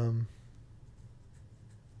 I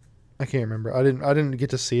can't remember. I didn't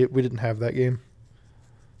get to see it. We didn't have that game.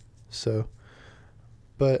 So,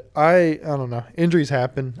 but I don't know. Injuries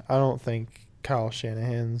happen. I don't think Kyle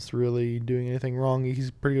Shanahan's really doing anything wrong. He's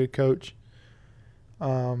a pretty good coach.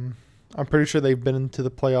 I'm pretty sure they've been into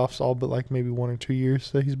the playoffs all but like maybe 1 or 2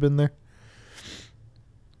 years that he's been there.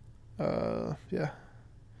 Yeah.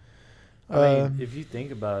 I mean, if you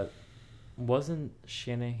think about it, wasn't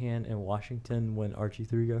Shanahan in Washington when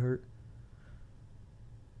RG3 got hurt?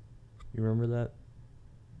 You remember that?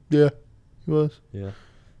 Yeah, he was. Yeah.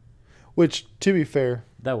 Which, to be fair,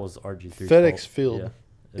 That was RG3. FedEx Field Yeah.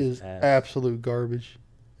 is It's ass. absolute garbage.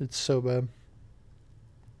 It's so bad.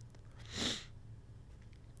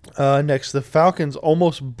 Next, the Falcons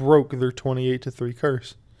almost broke their 28-3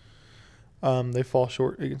 curse. They fall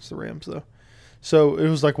short against the Rams, though. So it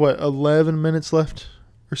was like, what, 11 minutes left?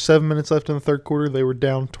 Or 7 minutes left in the third quarter. They were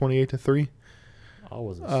down 28-3. I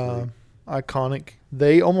wasn't asleep. Iconic.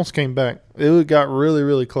 They almost came back. It got really,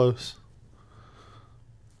 really close.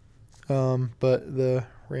 But the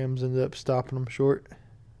Rams ended up stopping them short.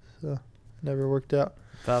 So, never worked out.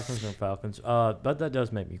 Falcons and Falcons. But that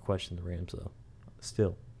does make me question the Rams, though.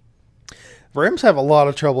 Still. Rams have a lot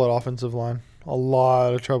of trouble at offensive line. A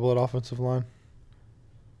lot of trouble at offensive line.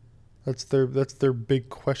 That's their big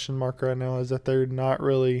question mark right now, is that they're not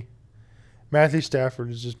really. Matthew Stafford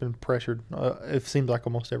has just been pressured. It seems like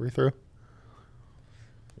almost every throw.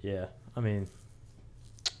 Yeah. I mean,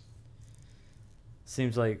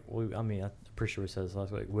 seems like, I'm pretty sure we said this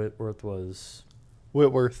last week. Whitworth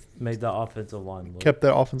Made the offensive line look. kept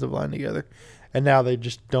that offensive line together, and now they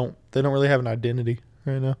just don't. They don't really have an identity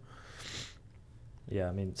right now. Yeah,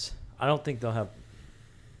 I mean, I don't think they'll have.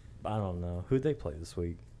 I don't know. Who'd they play this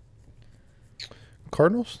week?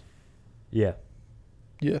 Cardinals. Yeah.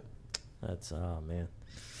 Yeah. That's, oh, man.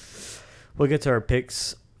 We'll get to our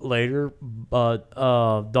picks later, but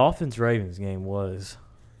Dolphins-Ravens game was,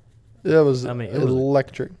 That was I mean, it was-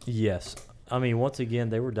 electric. yes. I mean, once again,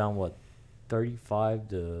 they were down, 35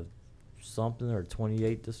 to something, or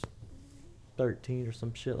 28 to 13 or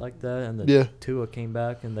some shit like that, and then Yeah. Tua came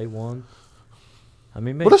back and they won. I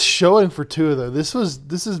mean, What a showing for Tua, though. This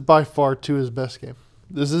is by far Tua's best game.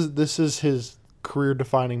 This is his career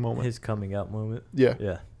defining moment. his coming out moment. Yeah.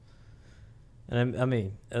 Yeah. And I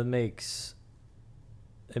mean, it makes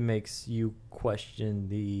you question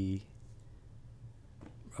the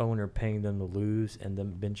owner paying them to lose and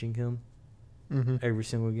them benching him Mm-hmm. every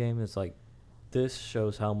single game. It's like, this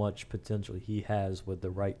shows how much potential he has with the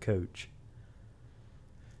right coach.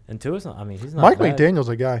 And Tua's not. I mean, he's not Mike bad. McDaniel's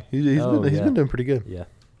a guy. He's Oh, been yeah. doing pretty good. Yeah.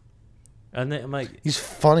 And then I'm like, He's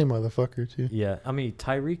funny, motherfucker too. yeah. I mean,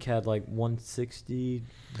 Tyreek had 160.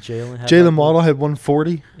 Jalen had Jalen Waddle had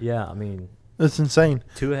 140. Yeah, I mean, That's insane.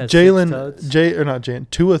 Tua had 6 tuds.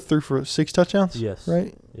 Tua threw for 6 touchdowns. Yes.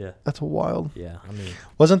 Right. Yeah. That's wild. Yeah. I mean,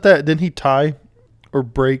 Wasn't that? Didn't he tie or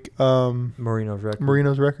break Marino's record.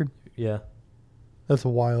 Marino's record? Yeah. That's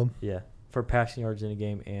wild. Yeah. For passing yards in a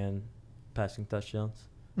game and passing touchdowns.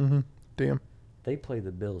 Mm-hmm. Damn. They play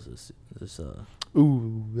the Bills this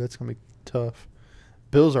Ooh, that's gonna be tough.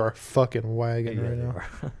 Bills are a fucking wagon yeah, right they now.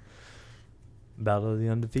 are. Battle of the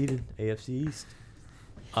undefeated AFC East.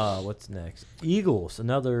 What's next? Eagles,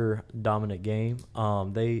 another dominant game.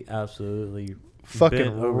 They absolutely Fucking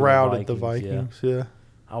bent over routed the Vikings, Vikings. Yeah.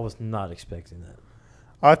 I was not expecting that.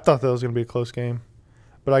 I thought that was gonna be a close game,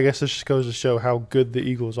 but I guess this just goes to show how good the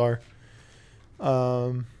Eagles are.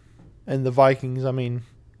 And the Vikings, I mean,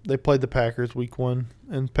 they played the Packers week 1,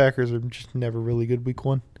 and Packers are just never really good week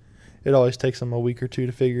 1. It always takes them a week or two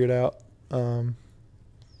to figure it out.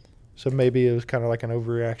 So maybe it was kind of like an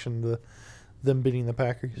overreaction to them beating the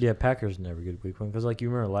Packers. Yeah, Packers never good week 1 because, like you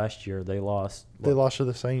remember last year, they lost. They lost to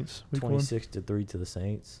the Saints week 1. 26-3 to the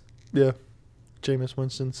Saints. Yeah. Jameis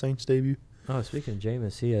Winston, Saints debut. Oh, speaking of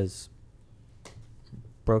Jameis, he has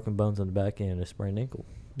broken bones on the back end and a sprained ankle.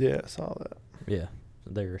 Yeah, I saw that. Yeah,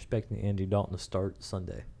 they're expecting Andy Dalton to start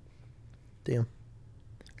Sunday. Damn.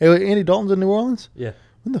 Hey, wait, Andy Dalton's in New Orleans? Yeah.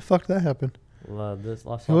 When the fuck did that happen? This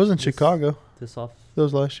last He was in Chicago. This off. That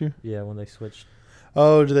was last year. Yeah, when they switched.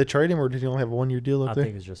 Oh, did they trade him, or did he only have a 1-year deal up I there?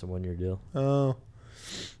 think it's just a 1-year deal. Oh,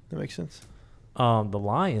 that makes sense. The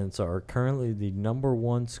Lions are currently the number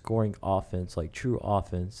 1 scoring offense, like true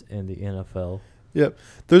offense, in the NFL. Yep.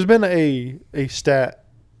 There's been a stat,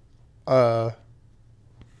 like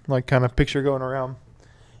kind of picture going around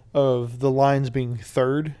of the Lions being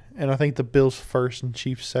 3rd, and I think the Bills 1st and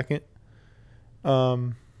Chiefs 2nd.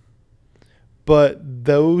 But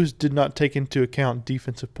those did not take into account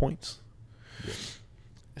defensive points. Yes.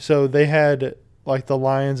 So they had, like, the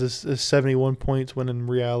Lions is 71 points, when in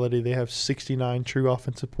reality they have 69 true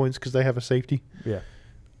offensive points because they have a safety. Yeah.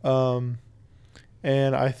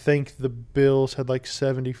 And I think the Bills had like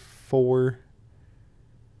 74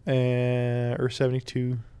 or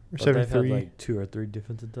 72 or But 73. they've had like 2 or 3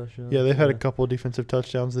 defensive touchdowns. Yeah, they've had a couple of defensive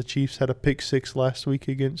touchdowns. The Chiefs had a pick 6 last week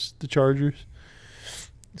against the Chargers.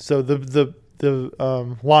 So the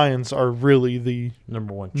Lions are really the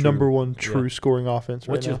number one true scoring offense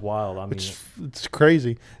right which now. is wild. I mean, It's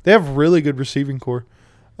crazy. They have really good receiving core.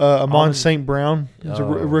 Amon St. Brown is a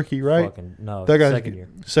rookie, right? No, That guy's second year.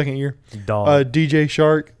 Second year. Dog. DJ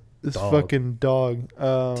Shark is Dog. fucking dog.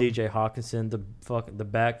 T.J. Hawkinson, the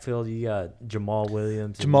backfield. You got Jamal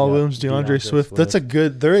Williams. and Jamal you got Williams, DeAndre Swift. That's a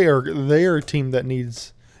good. They are a team that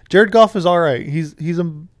needs. Jared Goff is all right. He's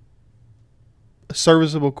a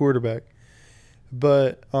serviceable quarterback,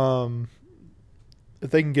 but if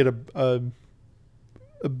they can get a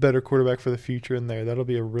better quarterback for the future in there, that'll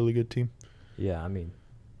be a really good team. Yeah, I mean,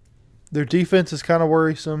 their defense is kind of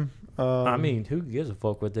worrisome. I mean, who gives a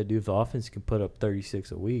fuck what they do if the offense can put up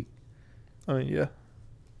 36 a week? I mean, yeah.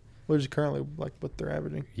 Which is currently like what they're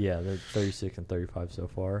averaging. Yeah, they're 36 and 35 so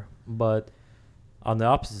far. But on the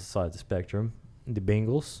opposite side of the spectrum, the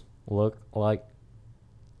Bengals look like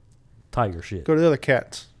tiger shit. Go to the other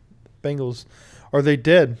Cats. Bengals. Are they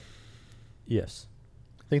dead? Yes.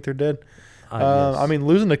 I think they're dead. Yes. I mean,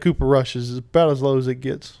 losing to Cooper Rush is about as low as it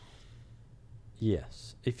gets.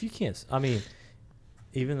 Yes. If you can't, I mean,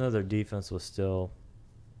 even though their defense was still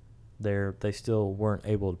there, they still weren't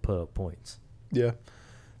able to put up points. Yeah.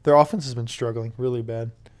 Their offense has been struggling really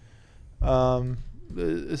bad.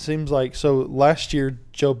 It seems like, so last year,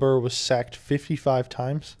 Joe Burrow was sacked 55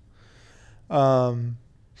 times.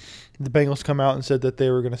 The Bengals come out and said that they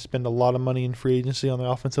were going to spend a lot of money in free agency on the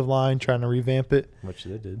offensive line, trying to revamp it. Which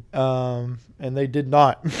they did. And they did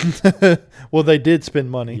not. Well, they did spend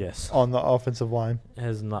money on the offensive line. It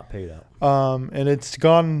has not paid out. And it's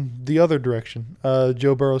gone the other direction.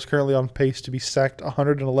 Joe Burrow is currently on pace to be sacked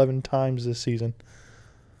 111 times this season.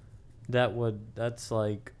 That's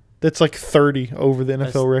like 30 over the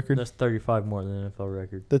NFL record. That's 35 more than the NFL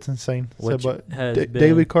record. That's insane. Which has been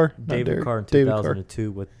David Carr? David Carr in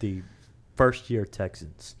 2002 with the first-year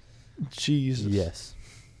Texans. Jesus. Yes.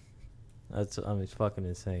 It's fucking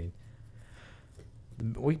insane.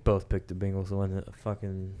 We both picked the Bengals to win the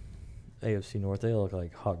fucking AFC North. They look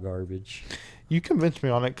like hot garbage. You convinced me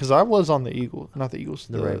on it because I was on the Eagles. Not the Eagles.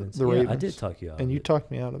 The Ravens. The Ravens. I did talk you out of it. And you talked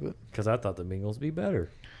me out of it. Because I thought the Bengals would be better.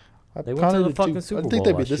 They went to the fucking Super I Bowl think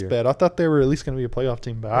they'd be last this year. bad. I thought they were at least going to be a playoff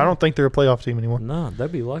team, but I don't think they're a playoff team anymore. No, they'd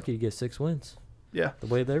be lucky to get 6 wins. Yeah. The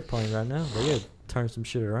way they're playing right now, they got to turn some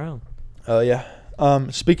shit around. Oh, yeah.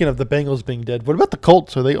 Speaking of the Bengals being dead, what about the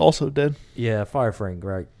Colts? Are they also dead? Yeah, fire Frank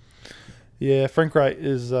Reich. Yeah, Frank Reich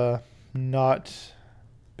is not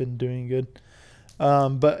been doing good.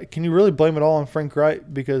 But can you really blame it all on Frank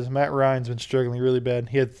Reich? Because Matt Ryan's been struggling really bad.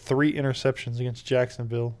 He had 3 interceptions against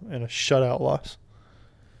Jacksonville and a shutout loss.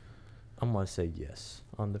 I'm going to say yes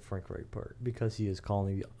on the Frank Reich part because he is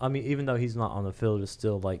calling. I mean, even though he's not on the field, it's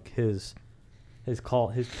still like his His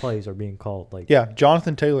plays are being called like. Yeah,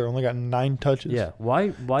 Jonathan Taylor only got 9 touches. Yeah. Why?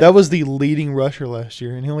 That was the leading rusher last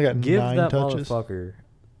year, and he only got give 9 that touches. motherfucker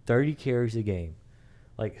 30 carries a game?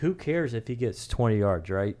 Like, who cares if he gets 20 yards,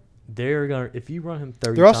 right? They're gonna if you run him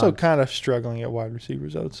 30. They're also times, kind of struggling at wide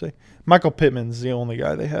receivers, I would say. Michael Pittman's the only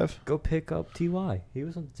guy they have. go pick up Ty. He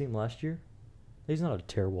was on the team last year. He's not a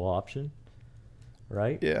terrible option,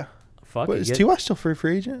 right? Yeah. Fuck But it. is T.Y. still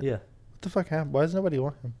free agent? Yeah, What the fuck happened? Why does nobody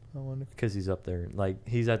want him? I wonder. because he's up there. Like,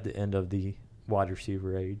 he's at the end of the wide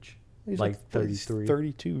receiver age. He's Like he's 33.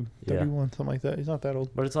 32, Yeah. 31, something like that. He's not that old.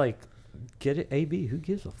 But it's like, get it, AB. Who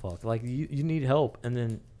gives a fuck? Like, you need help, and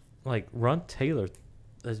then like run Taylor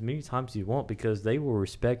as many times as you want because they will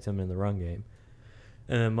respect him in the run game.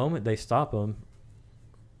 And the moment they stop him,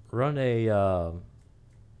 run a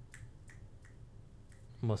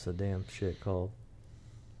what's the damn shit called?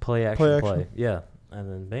 Play action. Yeah, and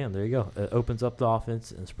then bam, there you go. It opens up the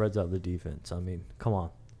offense and spreads out the defense. I mean, come on,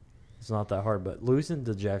 it's not that hard. But losing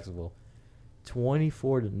to Jacksonville,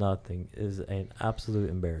 24-0, is an absolute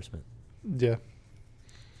embarrassment. Yeah.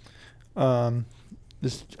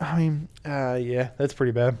 Yeah, that's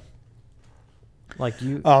pretty bad. Like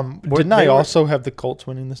you, Didn't I also have the Colts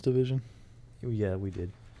winning this division? yeah, we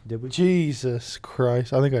did. Did we? Jesus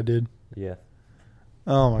Christ. I think I did. Yeah.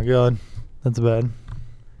 Oh, my God. That's bad.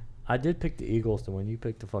 I did pick the Eagles to win. You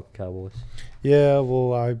picked the fucking Cowboys. Yeah,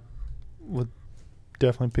 well, I would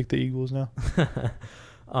definitely pick the Eagles now.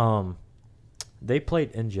 They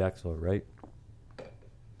played in Jacksonville, right?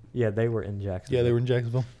 Yeah, they were in Jacksonville. Yeah, they were in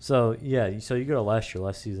Jacksonville. So, yeah, so you go to last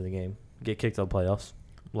season of the game, get kicked out of playoffs,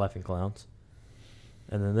 laughing clowns.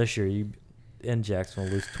 And then this year, you in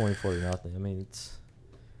Jacksonville lose 24-0. I mean, it's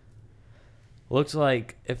looks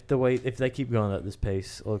like if they keep going at this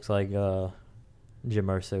pace, it looks like Jim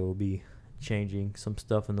Irsay will be changing some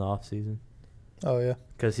stuff in the offseason. Oh, yeah.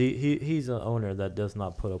 Because he's an owner that does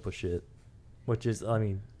not put up with shit, which is, I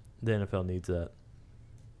mean, the NFL needs that.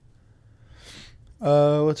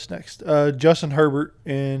 What's next? Justin Herbert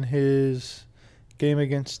in his game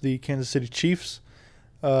against the Kansas City Chiefs,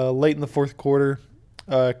 late in the fourth quarter,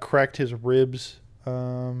 cracked his ribs,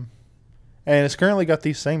 and it's currently got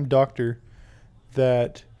the same doctor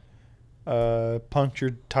that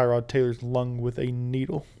punctured Tyrod Taylor's lung with a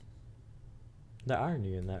needle. The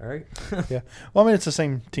irony in that, right? Yeah. Well, I mean, it's the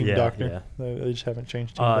same team Yeah, doctor. yeah. They just haven't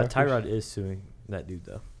changed team doctors. Tyrod is suing that dude,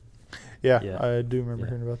 though. Yeah, Yeah. I do remember Yeah.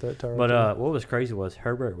 hearing about that. Tyrod. But what was crazy was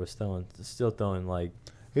Herbert was still throwing like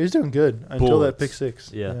he was doing good until bullets. that pick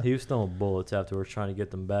six. Yeah, he was throwing bullets afterwards, trying to get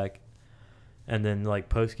them back. And then like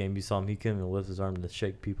post game, you saw him. He couldn't even lift his arm to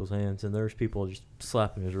shake people's hands, and there's people just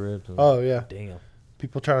slapping his ribs. And Oh yeah, damn.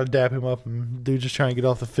 people trying to dap him up, and dude just trying to get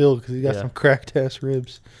off the field because he got Yeah. some cracked ass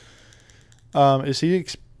ribs. Is he?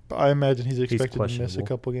 I imagine he's expected to miss a questionable.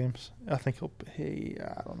 couple games. I think he'll. Hey,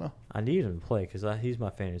 I don't know. I need him to play because he's my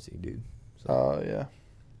fantasy dude. Oh yeah.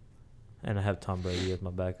 And I have Tom Brady as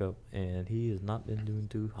my backup, and he has not been doing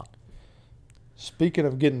too hot. Speaking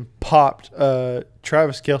of getting popped,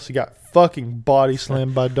 Travis Kelce got fucking body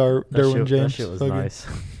slammed by Derwin James. That shit was Fucking- nice.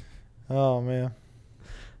 Oh man.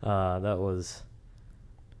 That was.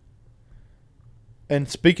 And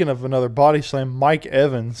speaking of another body slam, Mike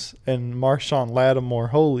Evans and Marshawn Lattimore.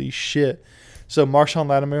 Holy shit! So Marshawn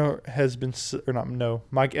Lattimore has been,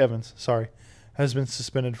 Mike Evans, sorry, has been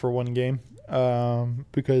suspended for one game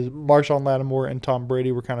because Marshawn Lattimore and Tom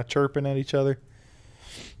Brady were kind of chirping at each other,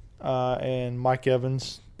 and Mike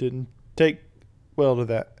Evans didn't take well to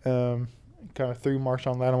that. Kind of threw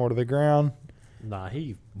Marshawn Lattimore to the ground, Nah,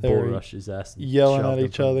 he They bull were rushed his ass. And yelling shoved at him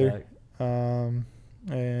each from the other. back.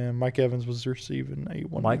 And Mike Evans was receiving a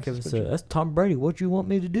one. Mike Evans said, "That's Tom Brady. What you want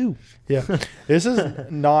me to do?" Yeah, this is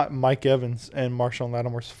not Mike Evans and Marshawn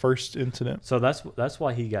Lattimore's first incident. So that's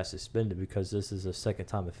why he got suspended, because this is a second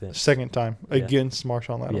time offense. Second time Yeah. against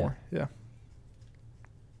Marshawn Lattimore. Yeah.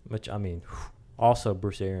 Which, I mean, also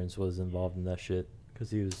Bruce Arians was involved in that shit because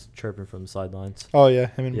he was chirping from the sidelines. Oh yeah,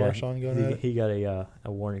 him and Yeah, Marshawn going at it. he got a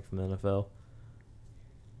warning from the NFL.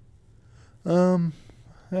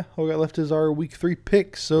 Yeah, all we got left is our week 3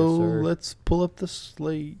 picks. So Yes, sir. let's pull up the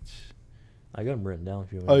slate. I got them written down.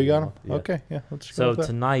 If you want Oh, to you got read them? them off. Yeah. Okay, yeah. Let's go So with that.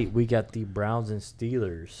 tonight we got the Browns and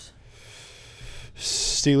Steelers.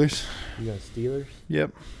 Steelers. You got Steelers?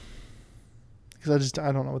 Yep. Because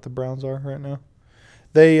I don't know what the Browns are right now.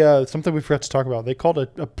 They something we forgot to talk about. They called a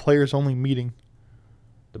players only meeting.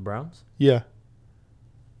 The Browns? Yeah.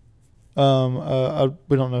 We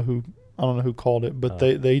don't know who. I don't know who called it, but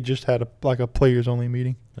Oh. they just had a players only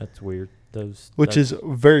meeting, That's weird. which is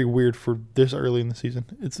very weird for this early in the season.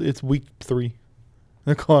 It's week 3.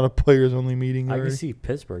 They're calling a players only meeting I already. can see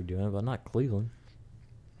Pittsburgh doing it, but not Cleveland.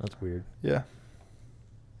 That's weird. Yeah.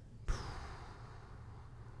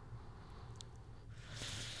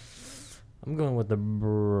 I'm going with the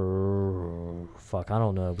fuck. I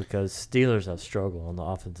don't know because Steelers have struggled on the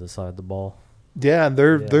offensive side of the ball. Yeah,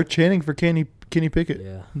 they're Yeah. chanting for Kenny Pickett.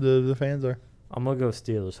 Yeah, The fans are. I'm gonna go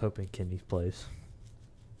Steelers, hoping Kenny plays.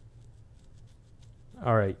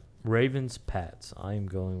 All right, Ravens, Pats. I am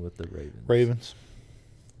going with the Ravens. Ravens.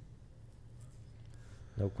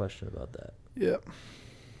 No question about that. Yep.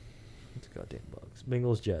 It's goddamn Bugs.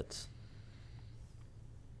 Bengals, Jets.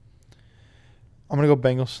 I'm gonna go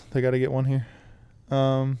Bengals. They got to get one here.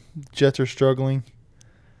 Jets are struggling.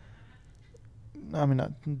 I mean,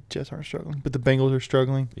 not Jets aren't struggling, but the Bengals are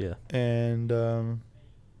struggling, Yeah. and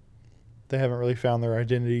they haven't really found their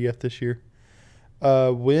identity yet this year.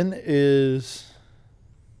 When is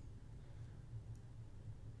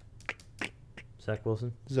Zach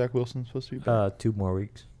Wilson. Zach Wilson supposed to be back? 2 more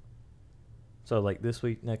weeks. So like this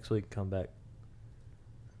week, next week, come back.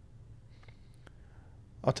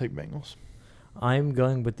 I'll take Bengals. I'm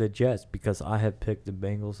going with the Jets because I have picked the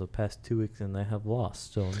Bengals the past 2 weeks and they have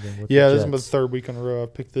lost. So I'm going with Yeah, the this Jets. is my third week in a row. I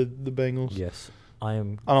picked the Bengals. Yes, I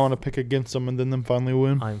am. I don't want to pick against them and then them finally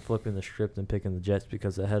win. I'm flipping the script and picking the Jets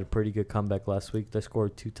because they had a pretty good comeback last week. They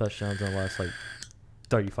scored 2 touchdowns in the last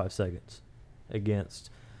 35 seconds against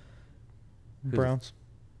Browns.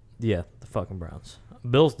 the fucking Browns.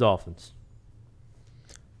 Bills, Dolphins.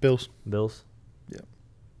 Bills. Bills. Yep.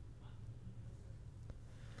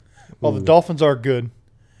 Well, the Ooh. Dolphins are good,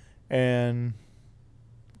 and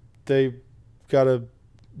they've got a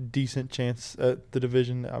decent chance at the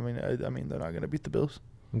division. I mean, they're not going to beat the Bills.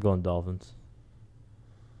 I'm going Dolphins.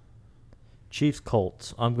 Chiefs,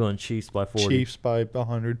 Colts. I'm going Chiefs by 40. Chiefs by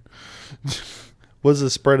 100. What's the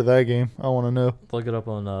spread of that game? I want to know. Look it up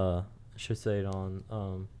on. I should say it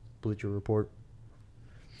on Bleacher Report.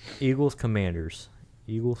 Eagles, Commanders.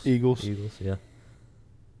 Eagles. Eagles. Yeah.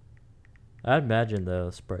 I'd imagine the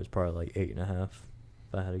spread's probably like 8.5. If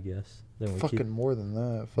I had to guess. Then we Fucking keep. more than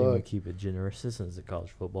that. Then we Fuck. keep it generous. This isn't college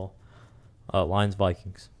football. Lions,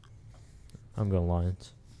 Vikings. I'm going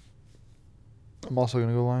Lions. I'm also going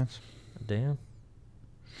to go Lions. Damn.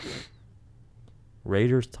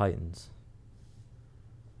 Raiders, Titans.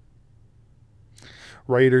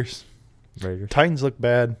 Raiders. Raiders. Titans look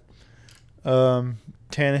bad.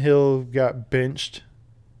 Tannehill got benched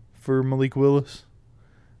for Malik Willis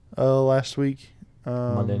last week.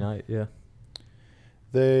 Monday night, yeah.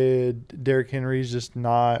 Derrick Henry's just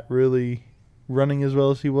not really running as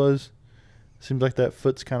well as he was. Seems like that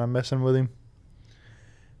foot's kind of messing with him.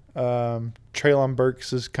 Treylon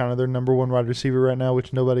Burks is kind of their number one wide receiver right now,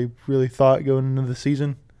 which nobody really thought going into the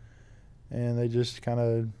season. And they just kind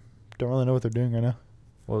of don't really know what they're doing right now.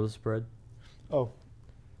 What was the spread? Oh,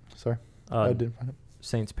 sorry. I didn't find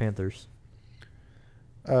Saints, Panthers.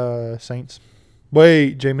 it. Saints.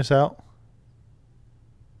 Wait, Jameis out?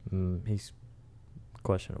 He's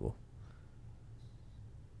questionable.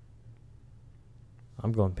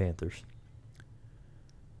 I'm going Panthers.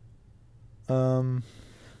 I'm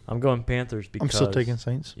I'm going Panthers because still taking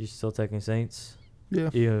Saints. You still taking Saints? Yeah.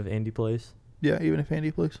 Even if Andy plays? Yeah, even if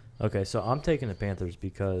Andy plays. Okay, so I'm taking the Panthers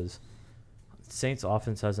because Saints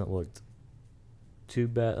offense hasn't looked too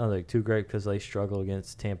bad, too great because they struggle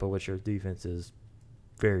against Tampa, which their defense is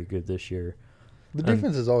very good this year. The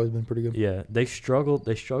defense has always been pretty good. Yeah, they struggled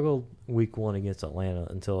week 1 against Atlanta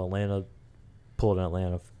until Atlanta pulled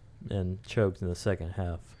Atlanta and choked in the second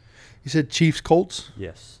half. You said Chiefs Colts?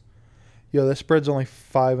 Yes. Yo, that spread's only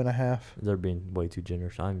 5.5. They're being way too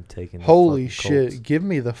generous. I'm taking the Holy fucking shit. Colts. Give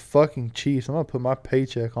me the fucking Chiefs. I'm going to put my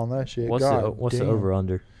paycheck on that shit. What's the over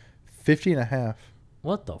under? 50.5.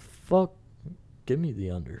 What the fuck? Give me the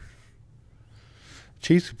under.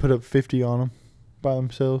 Chiefs could put up 50 on them by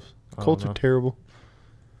themselves. I don't Colts know. are terrible.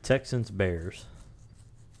 Texans, Bears.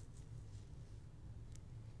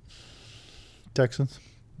 Texans.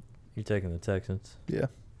 You're taking the Texans? Yeah.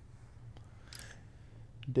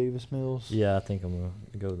 Davis Mills. Yeah, I think I'm going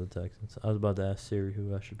to go with the Texans. I was about to ask Siri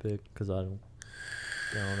who I should pick because I don't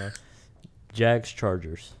know. Jags,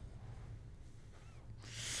 Chargers.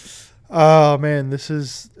 Oh, man. This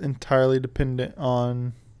is entirely dependent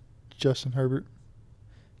on Justin Herbert.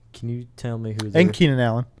 Can you tell me who's And Keenan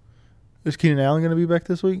Allen. Is Keenan Allen going to be back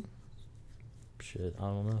this week? Shit, I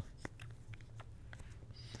don't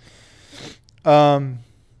know.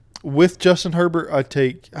 With Justin Herbert, I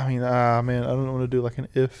don't want to do like an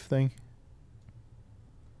if thing.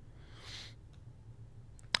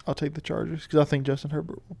 I'll take the Chargers because I think Justin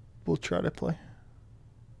Herbert will try to play.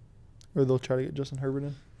 Or they'll try to get Justin Herbert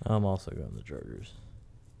in. I'm also going the Chargers.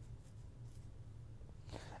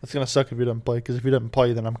 It's going to suck if he doesn't play because if he doesn't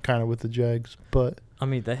play, then I'm kind of with the Jags. But I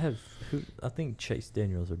mean, they have I think Chase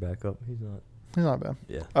Daniels are back up. He's not. he's not bad.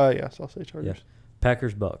 Yeah. Yes, I'll say Chargers.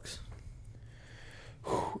 Packers, Bucks.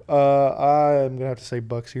 I'm gonna have to say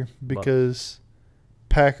Bucks here because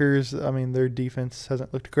Packers. I mean, their defense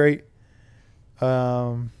hasn't looked great.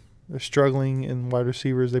 They're struggling in wide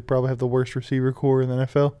receivers. They probably have the worst receiver core in the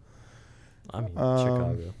NFL. I mean,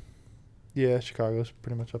 Chicago, Yeah, Chicago's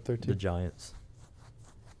pretty much up there the too. Giants.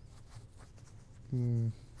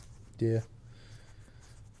 Yeah.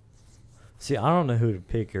 See, I don't know who to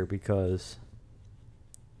pick here because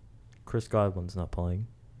Chris Godwin's not playing.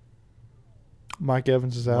 Mike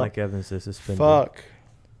Evans is out. Mike Evans is suspended. Fuck.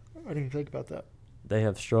 I didn't even think about that. They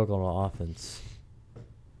have struggled on offense.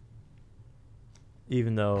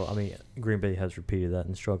 Even though, I mean, Green Bay has repeated that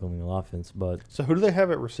in struggling on offense, but So who do they have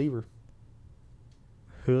at receiver?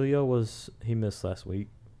 Julio he missed last week,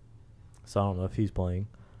 so I don't know if he's playing.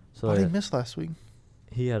 So Why did he miss last week?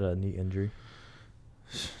 he had a knee injury.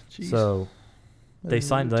 Jeez. So They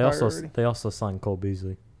they also signed Cole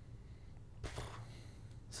Beasley.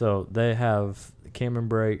 So they have Cameron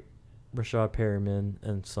Brate, Rashad Perryman,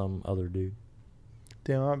 and some other dude.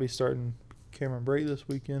 Damn, I might be starting Cameron Brate this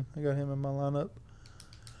weekend. I got him in my lineup.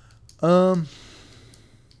 So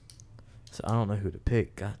I don't know who to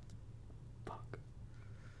pick. God, fuck.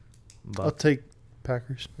 I'll take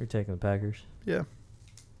Packers. You're taking the Packers. Yeah.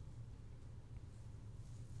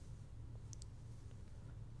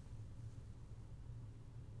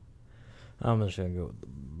 I'm just gonna go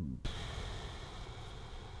with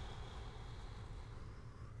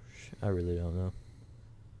I really don't know.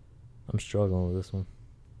 I'm struggling with this one.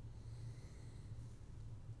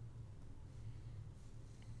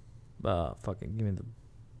 Fucking give me the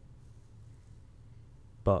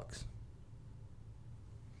Bucks.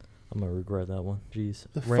 I'm gonna regret that one. Jeez.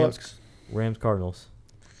 The Rams, fucks. Rams, Cardinals.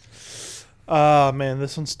 Man,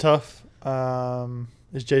 this one's tough.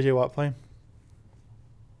 Is JJ Watt playing?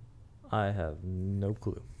 I have no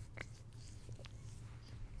clue.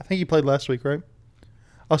 I think he played last week, right?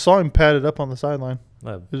 I saw him padded up on the sideline.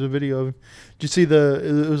 Uh, There's a video of him. Did you see it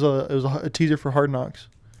was a teaser for Hard Knocks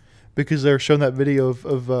because they were showing that video of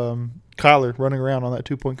Kyler running around on that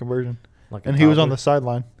 2-point conversion, like and he was on the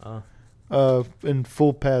sideline in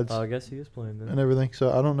full pads I guess he is playing then. and everything.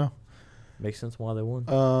 So I don't know. Makes sense why they won.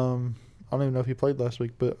 I don't even know if he played last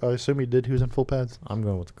week, but I assume he did. He was in full pads. I'm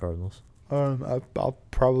going with the Cardinals. I'll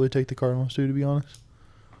probably take the Cardinals too, to be honest.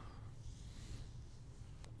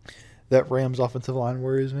 That Rams offensive line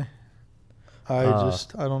worries me. I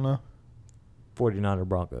don't know. 49er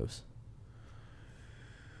Broncos.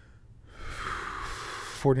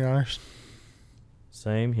 49ers.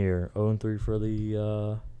 Same here. 0-3 for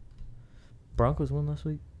the Broncos won last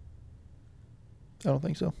week. I don't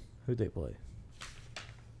think so. Who'd they play?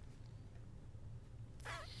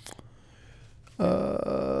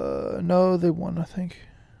 No, they won, I think.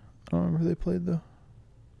 I don't remember who they played, though.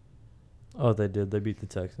 Oh, they did. They beat the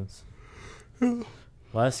Texans.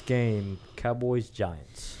 Last game, Cowboys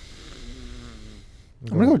Giants.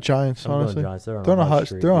 I'm gonna go Giants, I'm going honestly. Giants. They're They're on a hot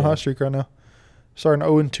streak. they're on a yeah. hot streak right now. Starting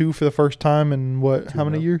 0-2 for the first time in what? How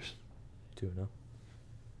many 2-0. years? 2-0.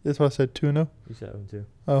 That's what I said. 2-0. You said 0-2.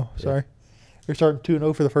 Oh, Yeah. sorry. They're starting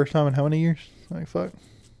 2-0 for the first time in how many years? Like fuck.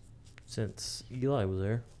 Since Eli was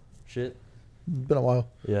there. Shit. It's been a while.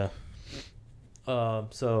 Yeah.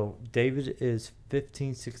 So David is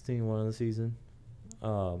 15-16-1 in the season.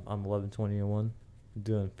 I'm 11-20-1.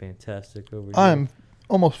 Doing fantastic over here. I'm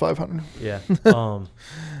almost 500. Yeah.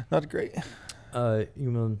 Not great. You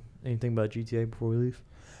know anything about GTA before we leave?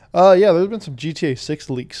 Yeah, there's been some GTA 6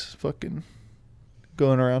 leaks fucking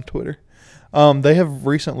going around Twitter. They have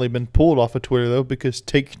recently been pulled off of Twitter, though, because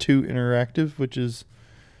Take-Two Interactive, which is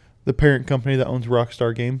the parent company that owns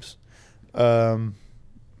Rockstar Games,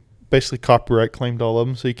 basically copyright claimed all of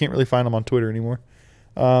them, so you can't really find them on Twitter anymore.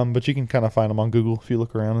 But you can kind of find them on Google if you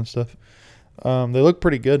look around and stuff. They look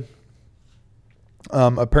pretty good.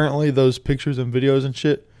 Apparently, those pictures and videos and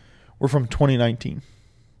shit were from 2019.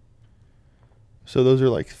 So those are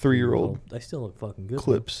like 3-year-old They still look fucking good.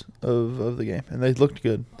 clips of the game, and they looked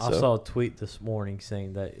good. I So. saw a tweet this morning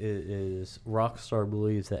saying that it is Rockstar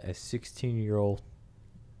believes that a 16-year-old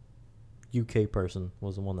UK person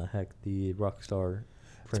was the one that hacked the Rockstar.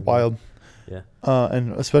 It's wild. Yeah.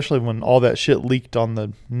 And especially when all that shit leaked on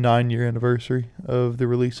the 9-year anniversary of the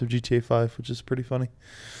release of GTA 5, which is pretty funny.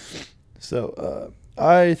 So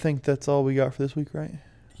I think that's all we got for this week, right?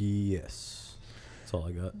 Yes. That's all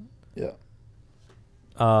I got. Yeah.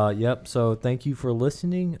 Yep. So thank you for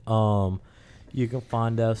listening. You can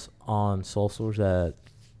find us on socials at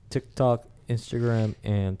TikTok, Instagram,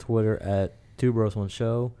 and Twitter at Two Bros One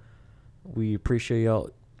Show. We appreciate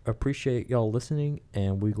y'all listening,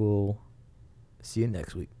 and we will see you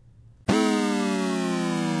next week.